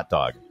get a hot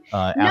dog.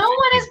 No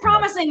one is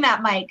promising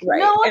that, Mike. Right.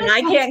 No one and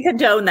I can't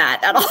condone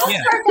that at all. Yeah.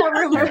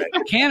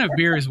 A can of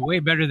beer is way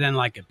better than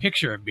like a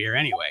picture of beer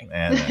anyway.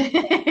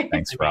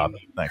 Thanks, Rob.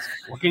 Thanks.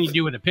 What can you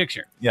do with a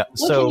picture? Yeah.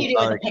 What can you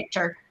do with a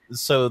picture?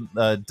 So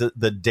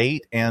the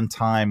date and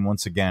time,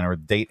 once again, or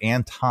date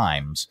and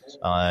times,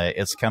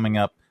 it's coming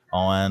up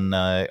on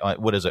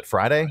what is it,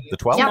 Friday the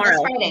 12th? Yeah,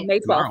 it's Friday, May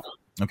 12th.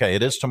 Okay,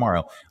 it is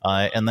tomorrow.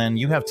 And then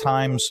you have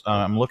times,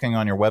 I'm looking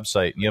on your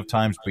website, you have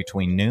times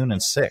between noon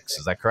and 6.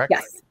 Is that correct?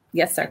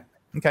 Yes, sir.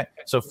 Okay,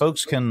 so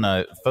folks can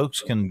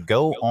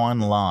go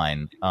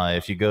online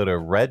if you go to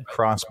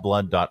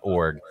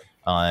redcrossblood.org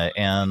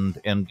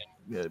and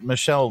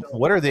Michelle,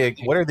 what are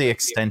the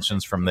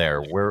extensions from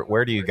there?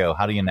 Where do you go?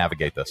 How do you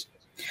navigate this?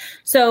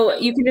 So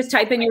you can just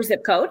type in your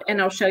zip code and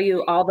it'll show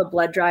you all the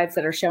blood drives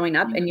that are showing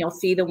up, and you'll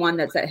see the one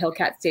that's at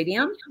Hillcat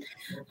Stadium.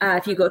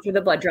 If you go through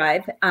the blood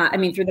drive, through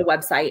the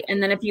website.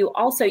 And then you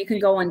can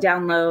go and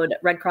download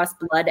Red Cross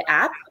Blood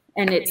app,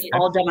 and it's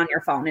all done on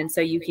your phone. And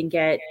so you can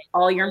get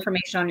all your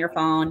information on your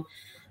phone,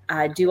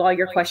 do all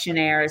your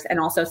questionnaires, and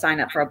also sign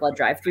up for a blood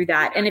drive through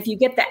that. And if you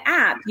get the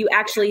app, you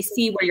actually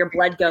see where your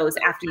blood goes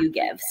after you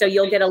give. So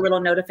you'll get a little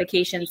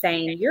notification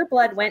saying your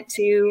blood went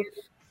to.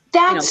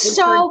 That's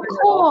so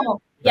cool.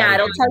 Yeah,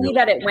 it'll tell you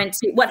that it went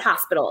to what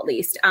hospital at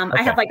least.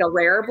 I have like a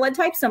rare blood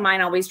type, so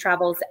mine always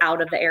travels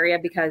out of the area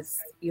because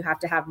you have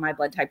to have my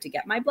blood type to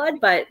get my blood.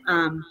 But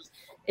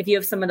if you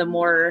have some of the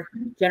more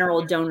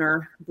general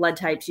donor blood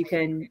types,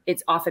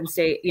 it's often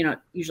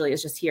usually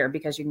it's just here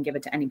because you can give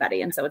it to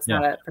anybody. And so it's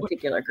not a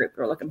particular group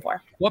we're looking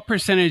for. What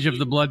percentage of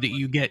the blood that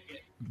you get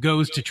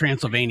goes to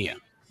Transylvania?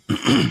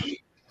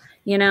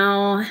 We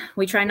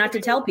try not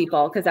to tell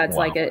people because that's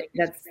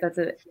that's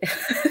a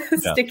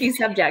sticky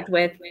subject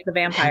with the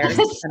vampires.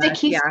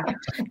 Yeah,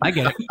 I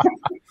get it.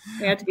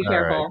 We have to be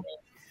careful.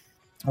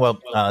 Right. Well,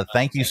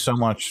 thank you so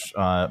much,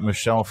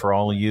 Michelle, for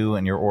all you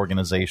and your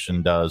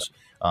organization does.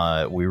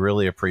 We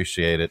really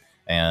appreciate it.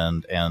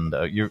 And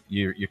your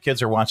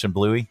kids are watching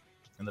Bluey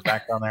in the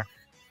background there.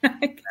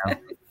 Yeah.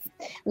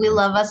 We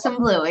love us some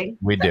Bluey.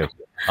 We do.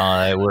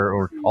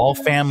 We're all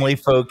family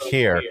folk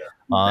here.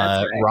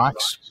 Right.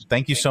 Rox,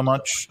 thank you so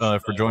much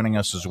for joining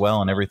us as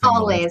well and everything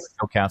Always.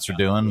 the Cats are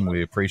doing.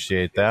 We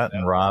appreciate that.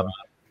 And Rob,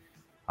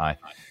 hi.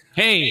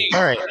 Hey.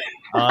 All right.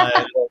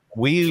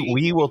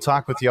 We will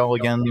talk with y'all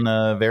again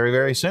very,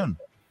 very soon.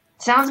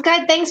 Sounds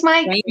good. Thanks,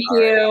 Mike. Thank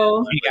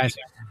you. Hey, guys.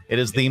 It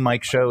is the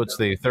Mike Show. It's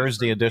the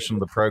Thursday edition of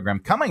the program.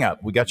 Coming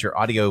up, we got your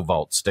audio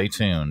vault. Stay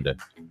tuned.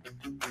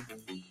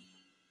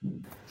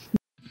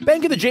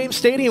 Bank of the James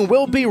Stadium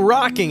will be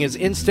rocking as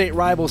in-state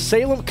rival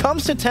Salem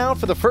comes to town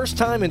for the first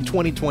time in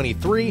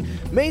 2023,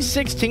 May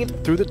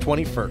 16th through the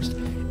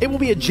 21st. It will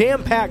be a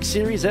jam-packed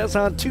series as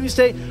on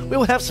Tuesday, we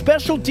will have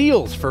special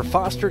deals for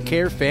foster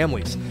care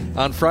families.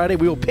 On Friday,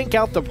 we will pink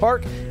out the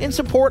park in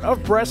support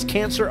of breast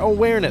cancer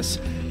awareness.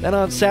 Then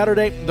on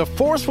Saturday, the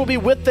Force will be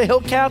with the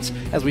Hillcats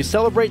as we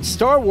celebrate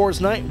Star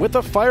Wars night with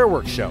a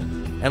fireworks show.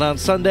 And on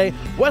Sunday,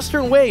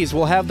 Western Ways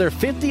will have their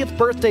 50th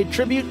birthday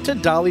tribute to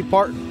Dolly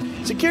Parton.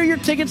 Secure your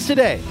tickets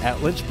today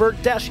at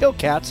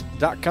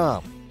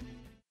lynchburg-hillcats.com.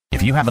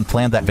 If you haven't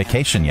planned that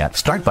vacation yet,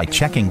 start by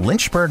checking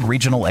Lynchburg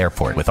Regional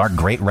Airport. With our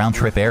great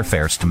round-trip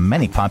airfares to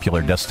many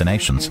popular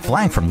destinations,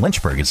 flying from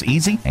Lynchburg is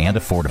easy and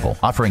affordable,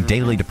 offering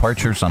daily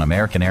departures on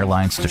American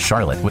Airlines to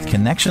Charlotte with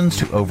connections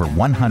to over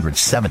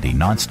 170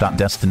 nonstop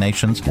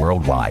destinations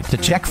worldwide. To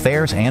check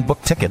fares and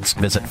book tickets,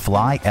 visit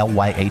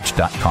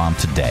flylyh.com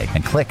today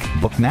and click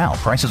Book Now.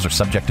 Prices are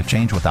subject to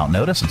change without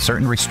notice and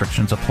certain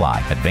restrictions apply.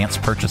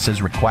 Advanced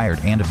purchases required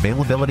and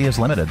availability is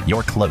limited.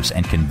 Your close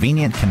and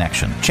convenient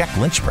connection. Check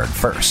Lynchburg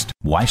first.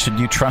 Why should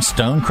you trust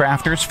Stone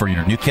Crafters for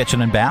your new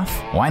kitchen and bath?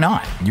 Why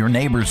not? Your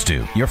neighbors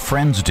do, your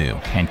friends do,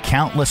 and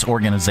countless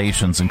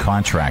organizations and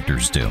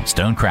contractors do.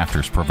 Stone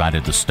Crafters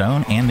provided the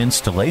stone and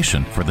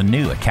installation for the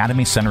new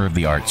Academy Center of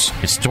the Arts,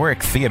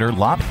 historic theater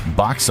lobby,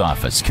 box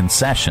office,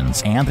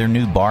 concessions, and their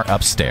new bar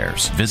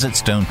upstairs. Visit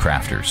Stone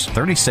Crafters,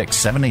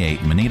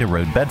 3678 Manita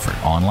Road, Bedford,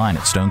 online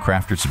at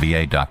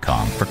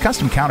stonecraftersva.com. For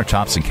custom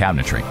countertops and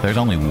cabinetry, there's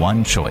only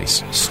one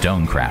choice,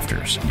 Stone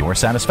Crafters. Your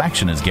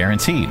satisfaction is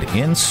guaranteed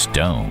in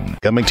stone.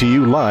 Coming to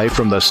you live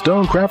from the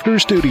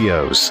Stonecrafters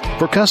Studios.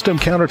 For custom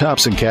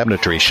countertops and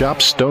cabinetry, shop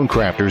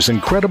Stonecrafters'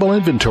 incredible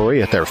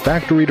inventory at their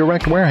Factory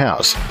Direct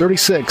Warehouse,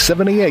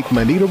 3678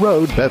 Manita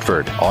Road,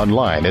 Bedford.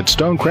 Online at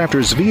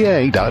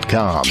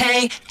stonecraftersva.com.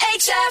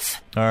 KHF.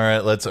 All right,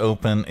 let's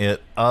open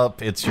it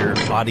up. It's your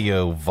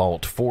audio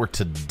vault for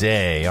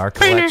today. Our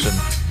collection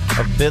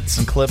of bits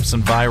and clips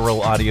and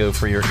viral audio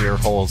for your ear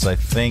holes. I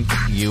think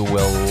you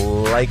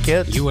will like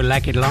it. You will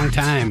like it a long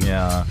time.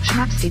 Yeah.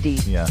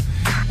 Schnapsidee. Yeah.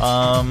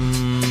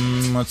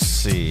 Let's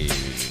see.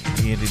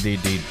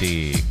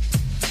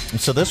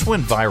 So this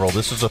went viral.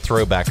 This is a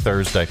throwback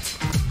Thursday.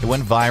 It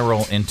went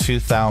viral in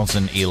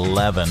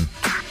 2011,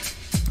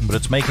 but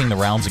it's making the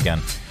rounds again.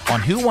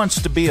 On Who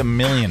Wants to Be a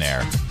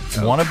Millionaire,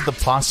 one of the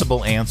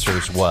possible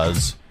answers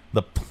was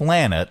the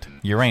planet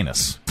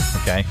Uranus.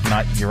 Okay?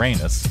 Not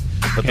Uranus,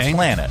 but the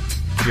planet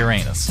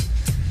Uranus.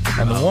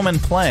 And the woman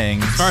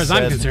playing... As far as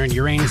I'm concerned,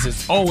 Uranus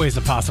is always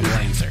a possible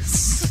answer.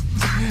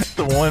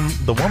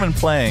 The woman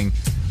playing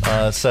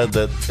said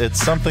that it's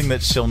something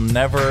that she'll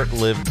never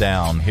live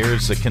down.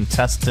 Here's a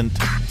contestant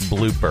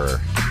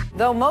blooper.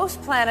 Though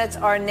most planets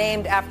are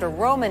named after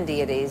Roman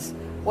deities,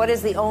 what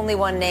is the only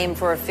one named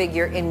for a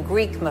figure in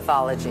Greek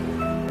mythology?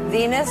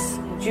 Venus,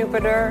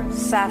 Jupiter,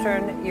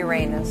 Saturn,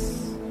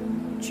 Uranus.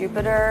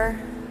 Jupiter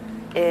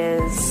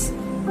is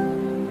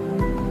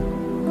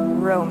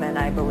Roman,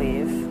 I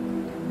believe.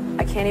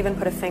 I can't even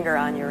put a finger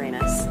on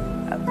Uranus.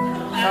 Oh.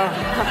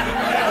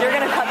 You're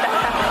going to cut that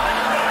out.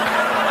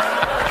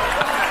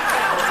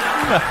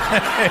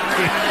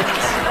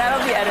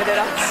 That'll be edited,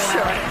 I'm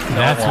sure.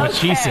 That's what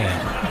she said.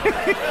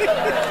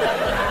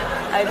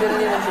 I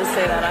didn't even just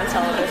say that on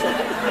television.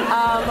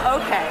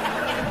 Okay.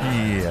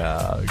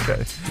 Yeah,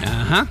 okay.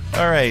 Uh-huh.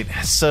 All right,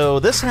 so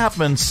this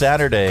happened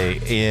Saturday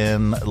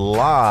in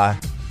La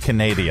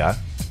Canadia,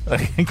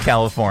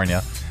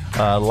 California.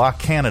 La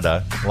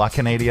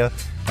Canadia,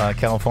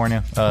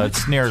 California.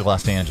 It's near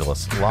Los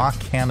Angeles. La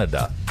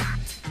Canada.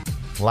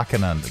 I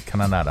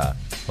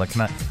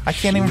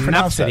can't even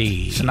pronounce that.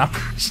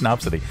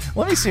 Schnapsidee.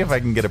 Let me see if I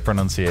can get a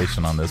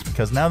pronunciation on this,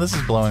 because now this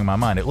is blowing my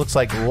mind. It looks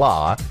like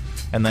La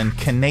and then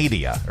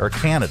Canadia, or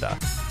Canada.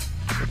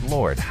 Good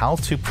Lord, how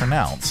to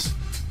pronounce?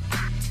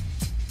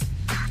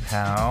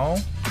 How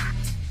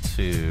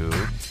to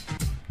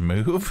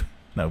move?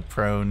 No,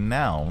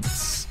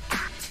 pronounce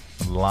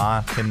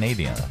La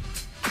Canadia.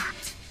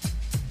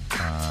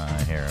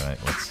 Here, wait,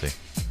 let's see.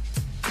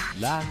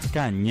 La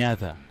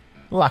Cañada.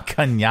 La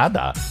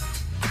Cañada.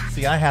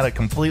 See, I had it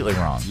completely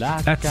wrong. La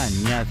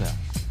Cañada.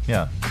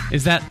 Yeah.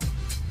 Is that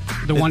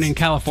the one in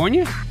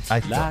California?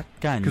 La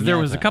Cañada. Because there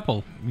was a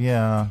couple.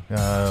 Yeah.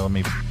 Let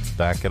me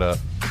back it up.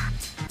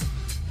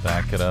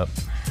 Back it up.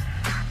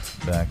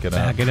 Back it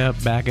up. Back it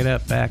up, back it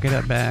up, back it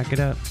up, back it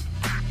up.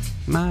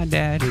 My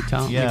daddy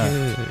taught me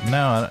good.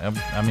 No,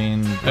 I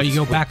mean... Oh, you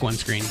go back one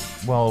screen.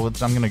 Well,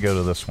 I'm going to go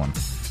to this one.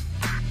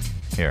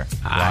 Here.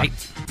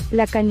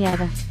 La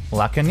Cañada.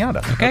 La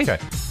Cañada. Okay.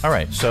 All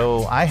right.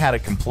 So I had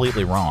it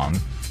completely wrong.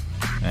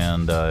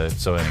 And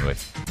so anyway.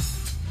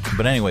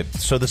 But anyway,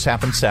 so this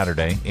happened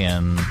Saturday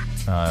in...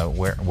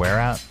 where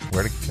at?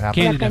 Where did it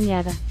happen? Canada. La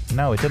Cañada.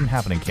 No, it didn't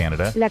happen in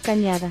Canada. La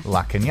Cañada.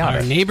 La Cañada.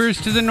 Our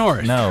neighbors to the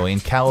north. No, in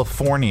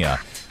California,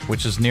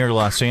 which is near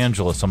Los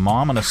Angeles. A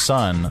mom and a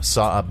son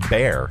saw a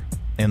bear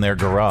in their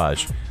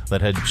garage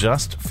that had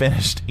just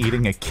finished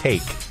eating a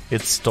cake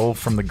it stole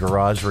from the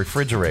garage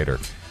refrigerator.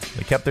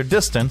 They kept their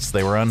distance.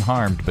 They were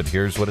unharmed, but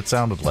here's what it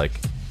sounded like.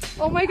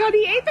 Oh my God,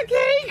 he ate the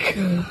cake!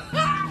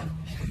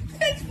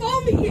 It's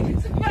foamy!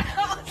 It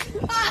smells!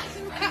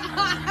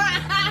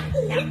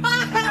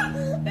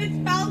 It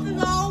smells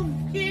as all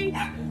cake!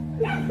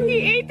 He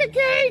ate the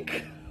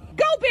cake!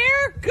 Go,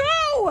 bear!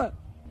 Go!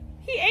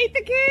 He ate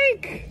the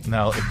cake!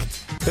 No, it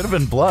could have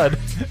been blood.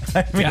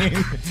 I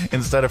mean,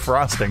 instead of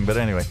frosting. But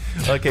anyway.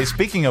 Okay,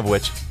 speaking of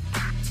which...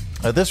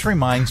 this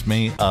reminds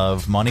me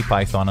of Monty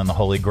Python and the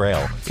Holy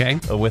Grail. Okay.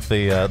 With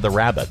the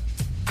rabbit.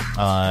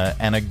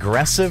 An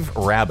aggressive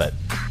rabbit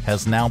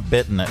has now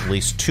bitten at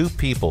least 2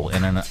 people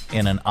in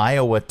an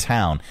Iowa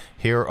town.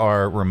 Here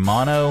are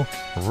Romano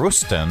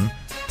Rustin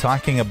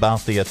talking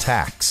about the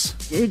attacks.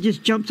 It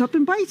just jumps up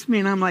and bites me,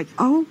 and I'm like,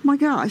 oh my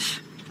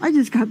gosh, I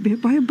just got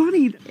bit by a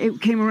bunny.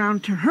 It came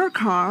around to her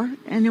car,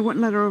 and it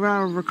wouldn't let her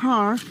out of her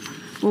car.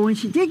 Well, when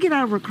she did get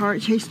out of her car,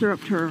 it chased her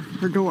up to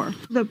her door.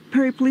 The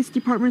Perry Police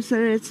Department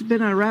said it's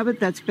been a rabbit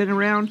that's been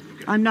around.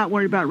 I'm not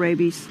worried about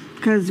rabies,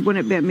 because when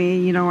it bit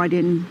me, I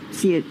didn't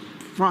see it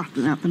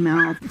frothing out the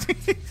mouth.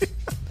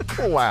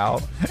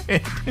 Wow.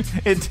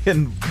 It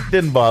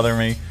didn't bother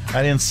me.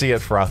 I didn't see it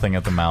frothing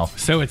at the mouth.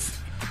 So it's...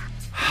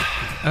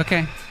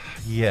 Okay.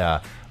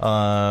 Yeah.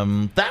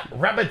 That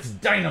rabbit's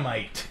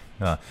dynamite.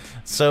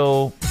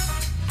 So...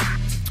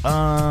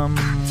 let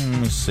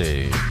me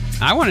see.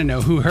 I want to know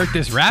who hurt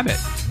this rabbit.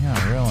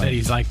 Yeah, really. That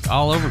he's like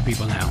all over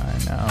people now. I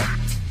know.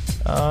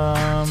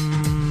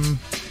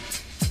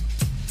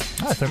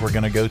 I think we're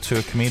going to go to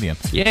a comedian.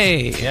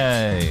 Yay.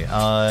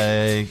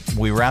 Yay.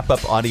 We wrap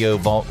up Audio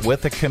Vault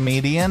with a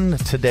comedian.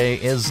 Today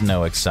is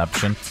no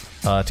exception.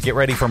 To get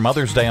ready for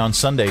Mother's Day on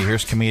Sunday,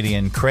 here's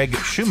comedian Craig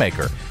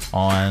Shoemaker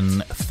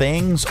on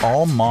things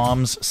all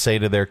moms say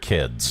to their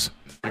kids.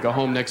 I go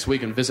home next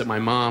week and visit my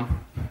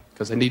mom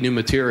because I need new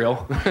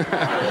material.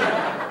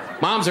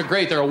 Moms are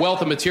great. They're a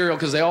wealth of material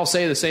because they all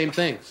say the same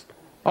things.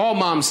 All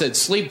moms said,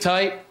 sleep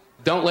tight,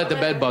 don't let the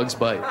bed bugs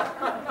bite.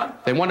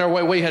 They wonder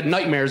why we had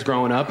nightmares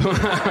growing up.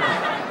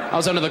 I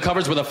was under the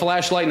covers with a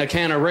flashlight and a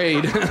can of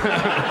Raid. Get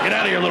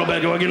out of here, little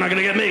bed bug. You're not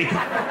going to get me.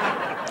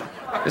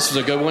 This is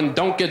a good one.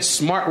 Don't get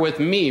smart with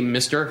me,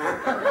 mister.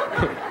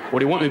 What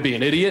do you want me to be,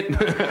 an idiot?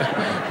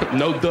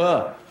 No,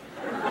 duh.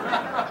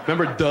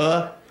 Remember,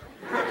 duh?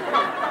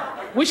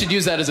 We should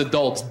use that as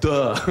adults,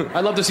 duh.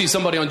 I'd love to see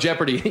somebody on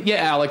Jeopardy. Yeah,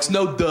 Alex,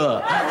 no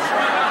duh.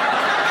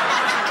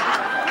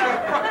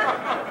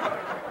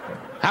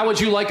 How would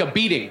you like a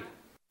beating?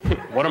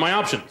 What are my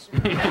options?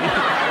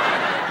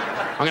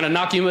 I'm going to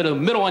knock you in the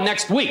middle of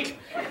next week.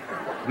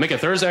 Make it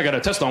Thursday, I got a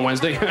test on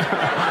Wednesday.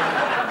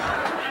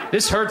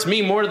 This hurts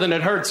me more than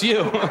it hurts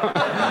you.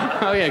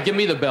 Oh, yeah, give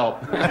me the belt.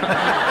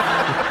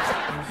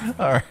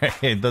 All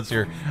right, that's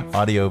your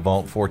Audio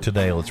Vault for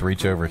today. Let's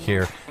reach over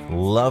here.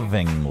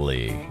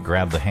 Lovingly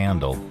grab the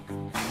handle.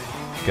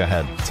 Go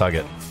ahead, tug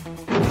it.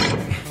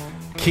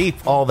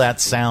 Keep all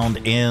that sound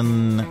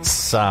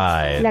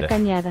inside. La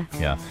Cañada.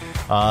 Yeah.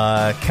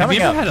 Have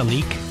you ever had a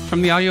leak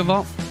from the Audio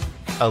Vault?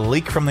 A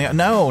leak from the...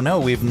 No,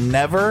 we've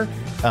never,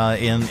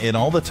 in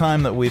all the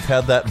time that we've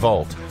had that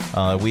vault,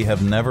 we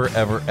have never,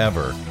 ever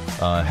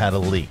had a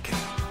leak.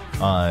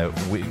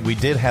 We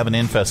did have an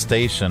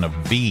infestation of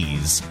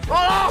bees.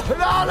 Oh, no,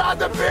 not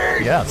the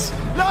bees! Yes.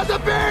 Not the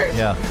bees!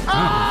 Yeah.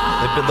 Ah!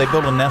 They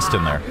built a nest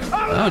in there.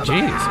 Oh,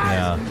 jeez.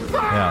 Yeah.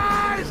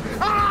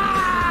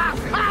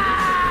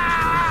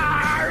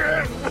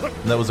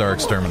 That was our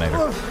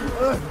exterminator.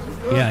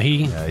 Yeah,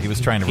 he was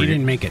trying to. He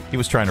didn't make it. He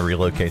was trying to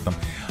relocate them.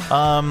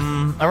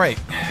 All right.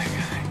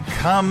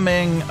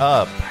 Coming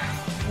up,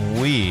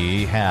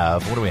 we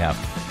have. What do we have?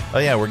 Oh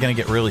yeah, we're gonna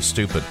get really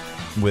stupid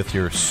with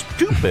your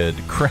stupid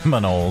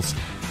criminals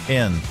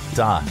in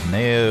the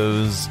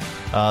news.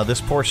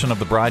 This portion of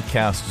the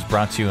broadcast is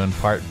brought to you in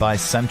part by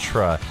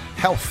Centra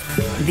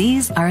Health.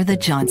 These are the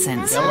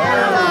Johnsons.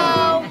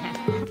 Hello.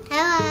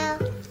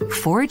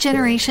 4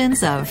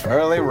 generations of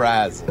early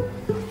rising,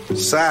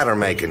 cider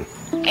making,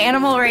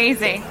 Animal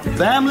raising,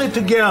 family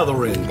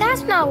gathering.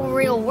 That's not a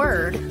real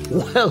word.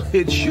 Well,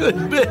 it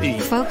should be.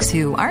 Folks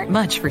who aren't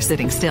much for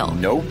sitting still.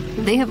 Nope.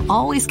 They have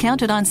always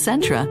counted on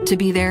Centra to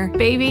be their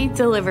baby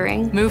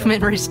delivering,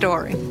 movement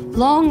restoring,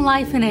 Long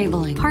life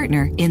enabling.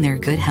 partner in their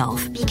good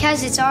health.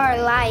 Because it's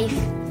our life.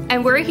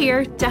 and we're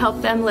here to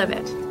help them live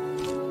it.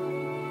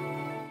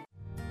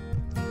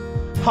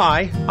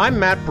 Hi, I'm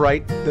Matt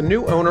Bright, the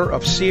new owner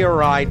of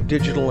CRI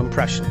Digital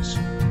Impressions,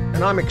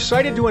 and I'm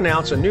excited to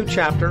announce a new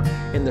chapter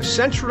in the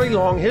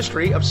century-long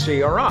history of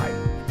CRI.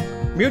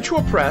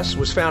 Mutual Press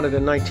was founded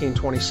in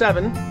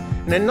 1927,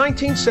 and in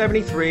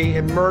 1973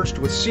 it merged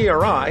with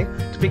CRI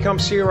to become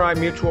CRI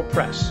Mutual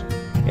Press.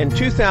 In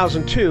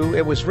 2002,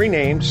 it was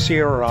renamed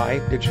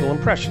CRI Digital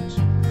Impressions.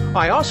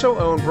 I also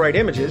own Bright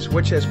Images,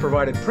 which has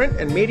provided print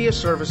and media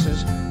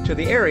services to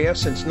the area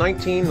since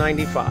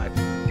 1995.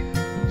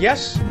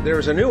 Yes, there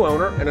is a new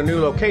owner and a new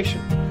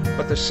location,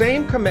 but the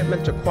same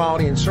commitment to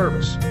quality and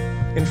service.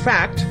 In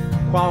fact,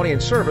 quality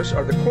and service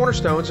are the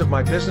cornerstones of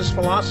my business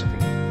philosophy.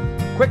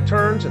 Quick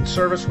turns and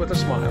service with a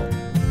smile.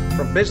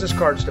 From business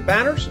cards to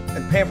banners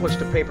and pamphlets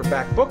to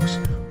paperback books,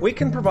 we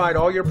can provide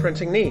all your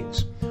printing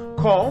needs.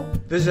 Call,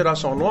 visit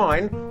us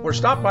online, or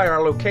stop by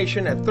our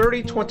location at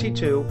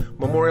 3022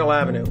 Memorial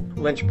Avenue,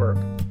 Lynchburg.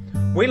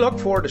 We look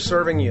forward to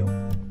serving you.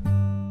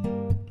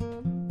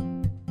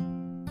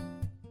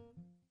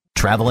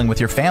 Traveling with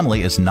your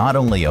family is not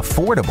only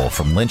affordable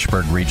from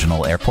Lynchburg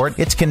Regional Airport,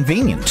 it's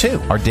convenient too.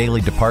 Our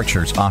daily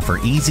departures offer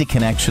easy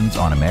connections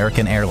on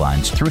American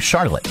Airlines through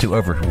Charlotte to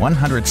over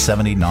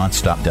 170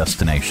 nonstop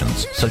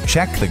destinations. So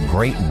check the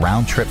great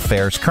round-trip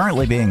fares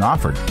currently being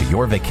offered to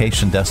your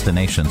vacation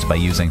destinations by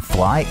using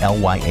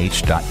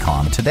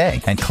flylyh.com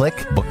today and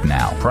click Book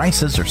Now.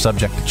 Prices are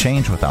subject to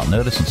change without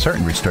notice and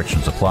certain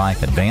restrictions apply.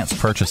 Advanced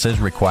purchase is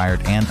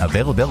required and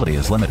availability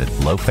is limited.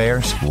 Low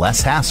fares,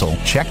 less hassle.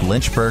 Check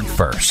Lynchburg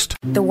first.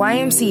 The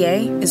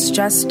YMCA is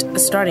just a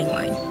starting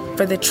line,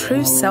 for the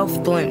true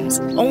self blooms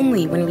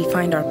only when we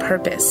find our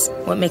purpose,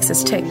 what makes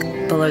us tick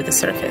below the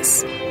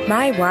surface.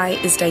 My why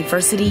is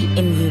diversity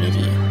and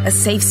unity, a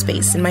safe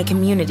space in my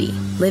community,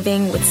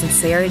 living with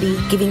sincerity,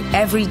 giving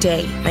every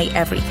day my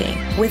everything.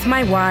 With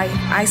my why,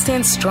 I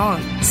stand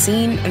strong,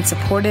 seen and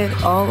supported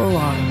all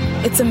along.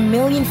 It's a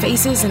million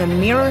faces in a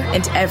mirror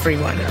and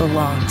everyone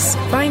belongs.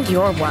 Find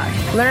your why.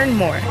 Learn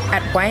more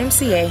at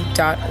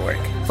ymca.org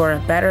for a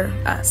better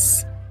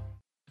us.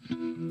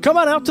 Come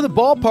on out to the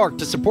ballpark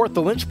to support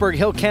the Lynchburg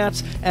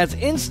Hillcats as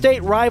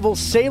in-state rival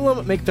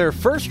Salem make their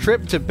first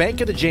trip to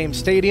Bank of the James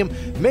Stadium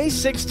May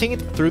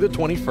 16th through the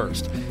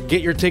 21st.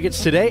 Get your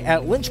tickets today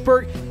at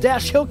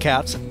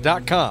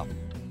lynchburg-hillcats.com.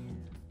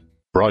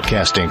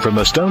 Broadcasting from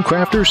the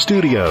Stonecrafters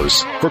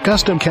Studios. For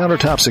custom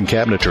countertops and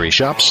cabinetry,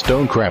 shop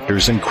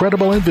Stonecrafters'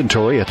 incredible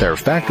inventory at their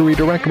Factory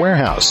Direct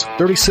Warehouse,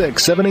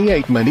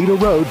 3678 Manita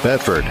Road,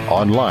 Bedford.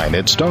 Online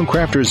at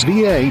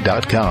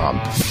stonecraftersva.com.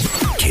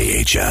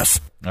 KHF.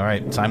 All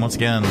right, time once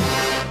again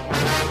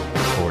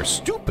for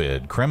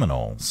stupid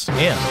criminals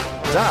in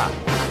the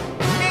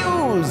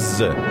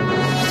news.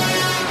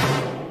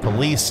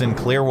 Police in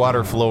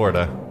Clearwater,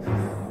 Florida,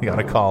 got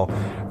a call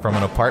from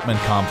an apartment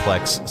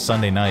complex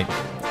Sunday night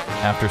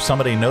after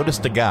somebody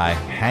noticed a guy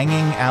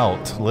hanging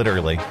out,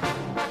 literally,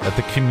 at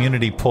the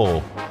community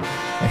pool.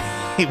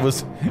 He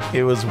was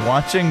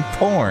watching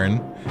porn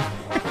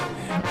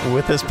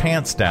with his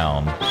pants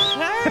down.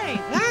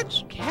 Hey,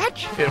 that's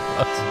catchy. It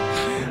was.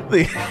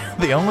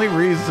 The only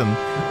reason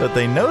that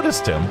they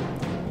noticed him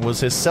was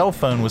his cell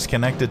phone was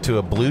connected to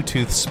a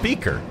Bluetooth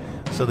speaker,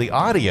 so the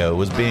audio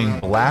was being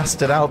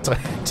blasted out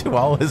to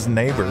all his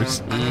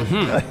neighbors.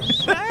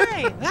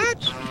 Hey,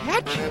 that's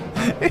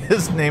catchy.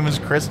 His name is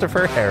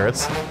Christopher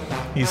Harris.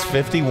 He's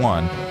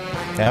 51.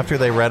 After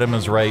they read him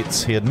his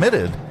rights, he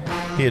admitted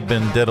he had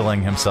been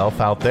diddling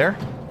himself out there.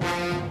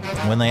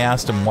 When they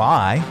asked him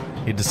why,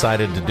 he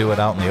decided to do it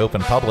out in the open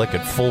public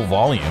at full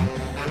volume.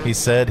 He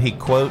said he,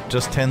 quote,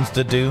 just tends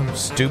to do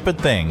stupid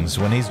things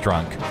when he's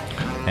drunk,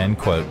 end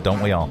quote.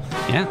 Don't we all?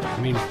 Yeah, I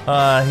mean...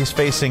 he's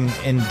facing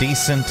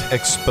indecent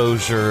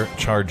exposure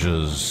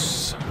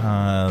charges.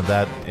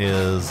 That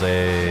is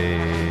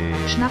a...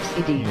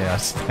 Schnapsidee.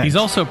 Yes. He's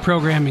also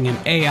programming an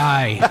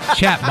AI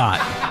chatbot.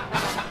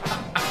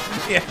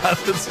 Yeah,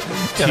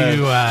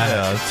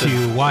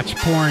 to watch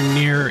porn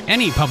near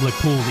any public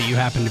pool that you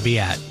happen to be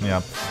at.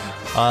 Yeah.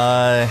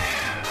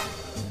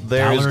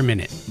 $1 a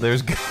minute.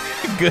 There's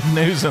good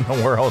news in the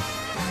world.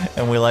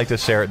 And we like to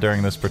share it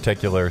during this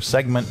particular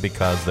segment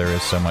because there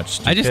is so much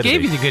stupidity. I just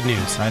gave you the good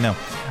news. I know.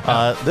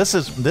 This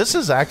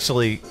is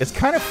actually, it's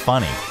kind of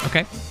funny.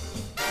 Okay.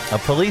 A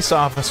police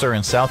officer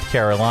in South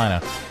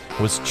Carolina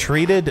was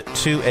treated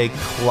to a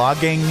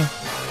clogging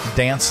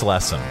dance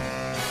lesson.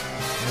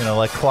 You know,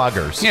 like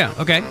cloggers. Yeah,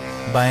 okay.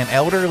 By an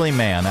elderly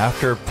man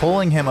after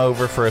pulling him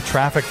over for a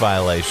traffic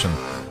violation.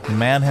 The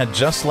man had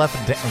just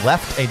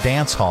left a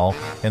dance hall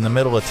in the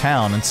middle of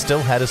town and still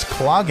had his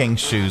clogging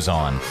shoes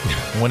on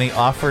when he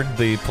offered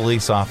the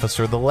police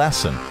officer the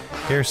lesson.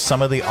 Here's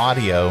some of the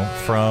audio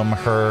from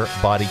her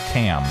body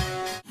cam.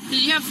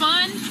 Did you have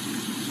fun?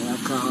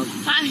 Well,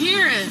 I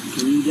hear it.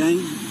 can you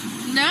dance?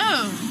 No,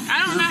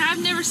 I don't know.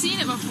 I've never seen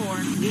it before.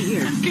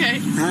 Here. Okay.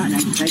 All right, now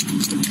take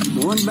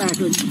one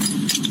backward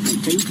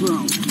and two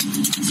front.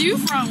 Two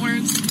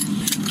frontwards.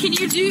 Can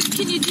you do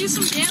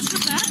some dance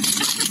with that?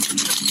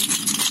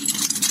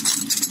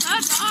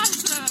 That's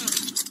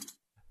awesome.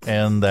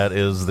 And that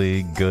is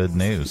the good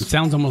news. It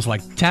sounds almost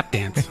like tap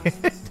dance.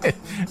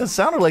 It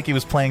sounded like he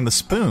was playing the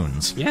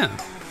spoons. Yeah.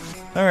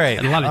 All right.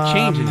 And a lot of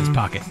change in his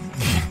pocket.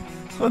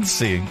 Let's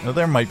see.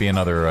 There might be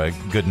another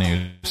good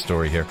news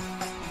story here.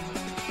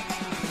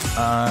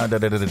 A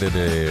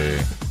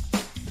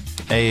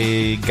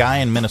guy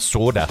in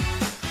Minnesota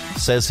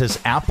says his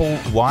Apple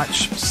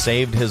Watch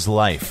saved his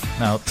life.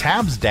 Now,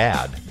 Tab's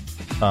dad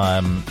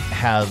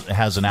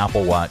has an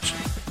Apple Watch,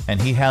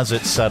 and he has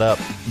it set up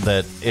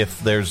that if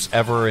there's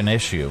ever an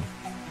issue,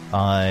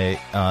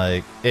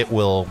 it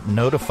will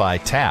notify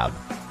Tab.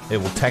 It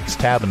will text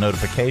Tab a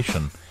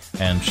notification,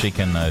 and she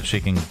can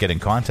get in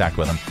contact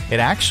with him. It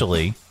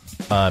actually,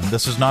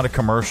 this is not a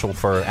commercial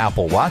for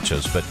Apple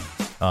Watches, but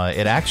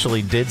it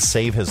actually did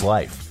save his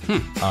life.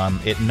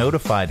 It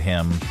notified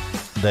him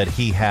that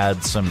he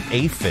had some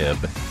AFib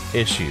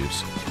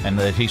issues and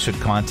that he should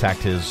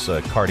contact his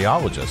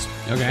cardiologist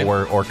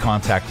or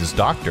contact his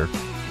doctor.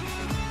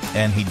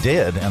 And he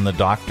did, and the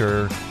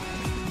doctors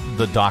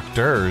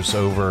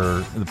over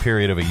the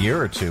period of a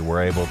year or two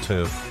were able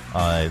to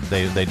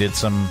they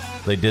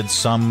did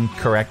some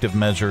corrective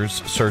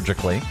measures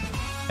surgically,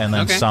 and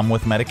then some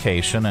with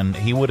medication, and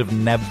he would have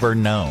never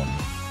known.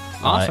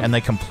 Awesome. And they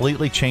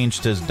completely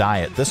changed his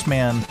diet. This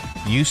man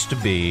used to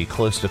be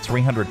close to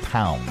 300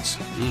 pounds,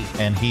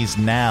 and he's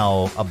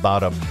now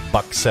about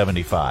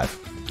 $175.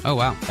 Oh,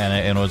 wow.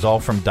 And it was all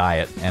from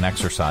diet and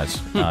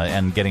exercise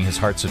and getting his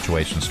heart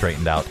situation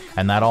straightened out.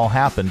 And that all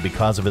happened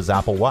because of his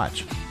Apple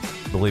Watch,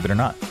 believe it or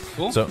not.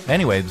 Cool. So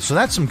anyway, so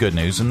that's some good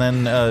news. And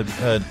then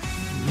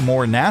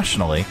more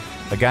nationally,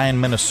 a guy in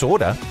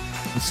Minnesota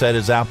said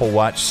his Apple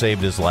Watch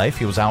saved his life.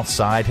 He was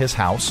outside his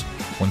house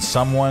when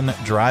someone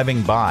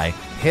driving by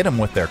hit him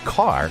with their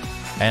car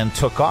and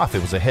took off.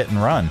 It was a hit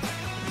and run.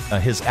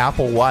 His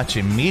Apple Watch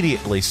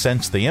immediately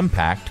sensed the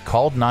impact,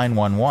 called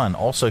 911,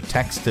 also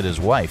texted his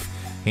wife.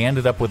 He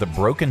ended up with a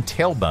broken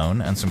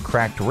tailbone and some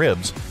cracked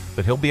ribs,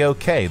 but he'll be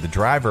okay. The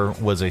driver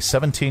was a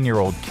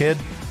 17-year-old kid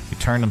who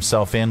turned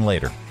himself in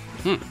later.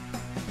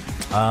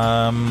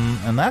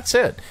 And that's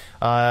it.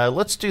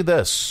 Let's do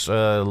this.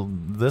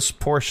 This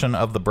portion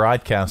of the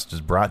broadcast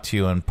is brought to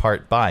you in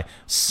part by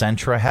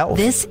Centra Health.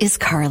 This is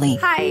Carly.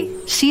 Hi.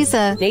 She's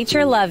a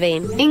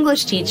nature-loving,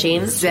 English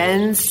teaching,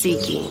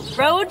 Zen-seeking,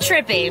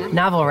 road-tripping,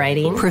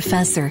 novel-writing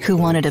professor who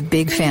wanted a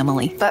big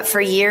family. But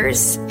for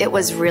years, it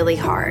was really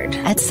hard.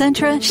 At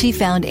Centra, she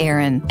found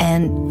Aaron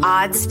and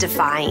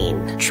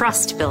odds-defying,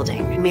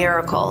 trust-building,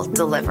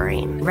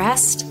 miracle-delivering,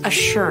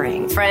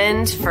 rest-assuring,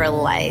 friend for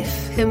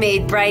life, who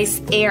made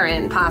Bryce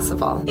Aaron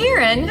possible.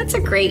 Aaron? That's a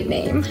great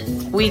name.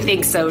 We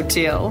think so,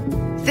 too.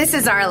 This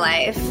is our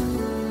life,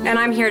 and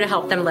I'm here to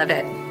help them live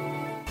it.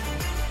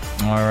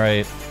 All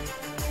right.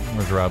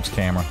 Where's Rob's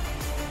camera?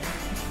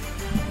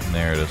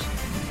 There it is.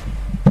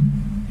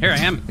 Here I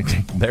am.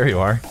 There you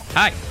are.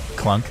 Hi.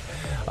 Clunk.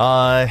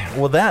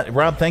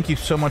 Rob, thank you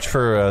so much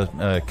for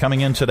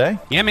coming in today.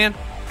 Yeah, man.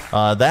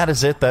 That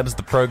is it. That is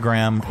the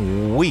program.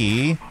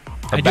 I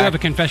do have a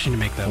confession to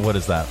make, though. What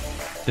is that?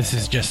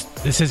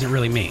 This isn't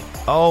really me.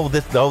 Oh,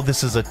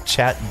 this is a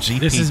Chat GPT.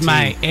 This is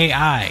my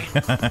AI.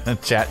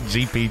 Chat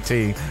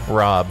GPT,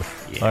 Rob.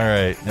 Yeah. All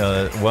right,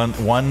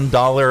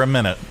 $1 a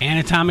minute.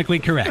 Anatomically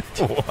correct.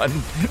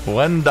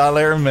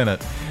 $1 a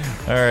minute.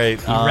 All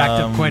right. You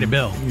racked up quite a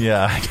bill.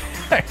 Yeah,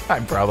 I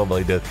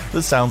probably did.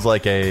 This sounds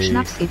like a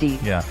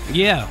Schnapsidee. Yeah.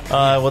 Yeah.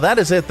 Well, that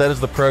is it. That is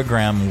the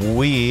program.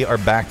 We are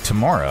back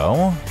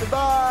tomorrow.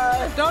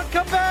 Goodbye. Don't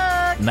come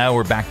back. Now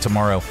we're back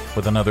tomorrow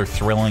with another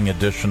thrilling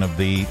edition of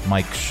the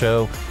Mike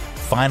Show.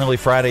 Finally,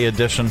 Friday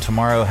edition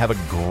tomorrow. Have a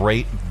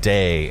great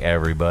day,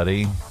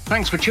 everybody.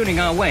 Thanks for tuning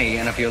our way,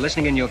 and if you're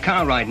listening in your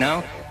car right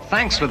now,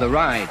 thanks for the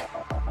ride.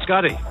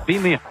 Scotty,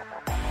 beam me.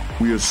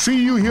 We'll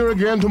see you here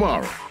again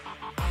tomorrow.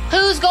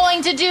 Who's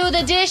going to do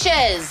the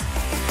dishes?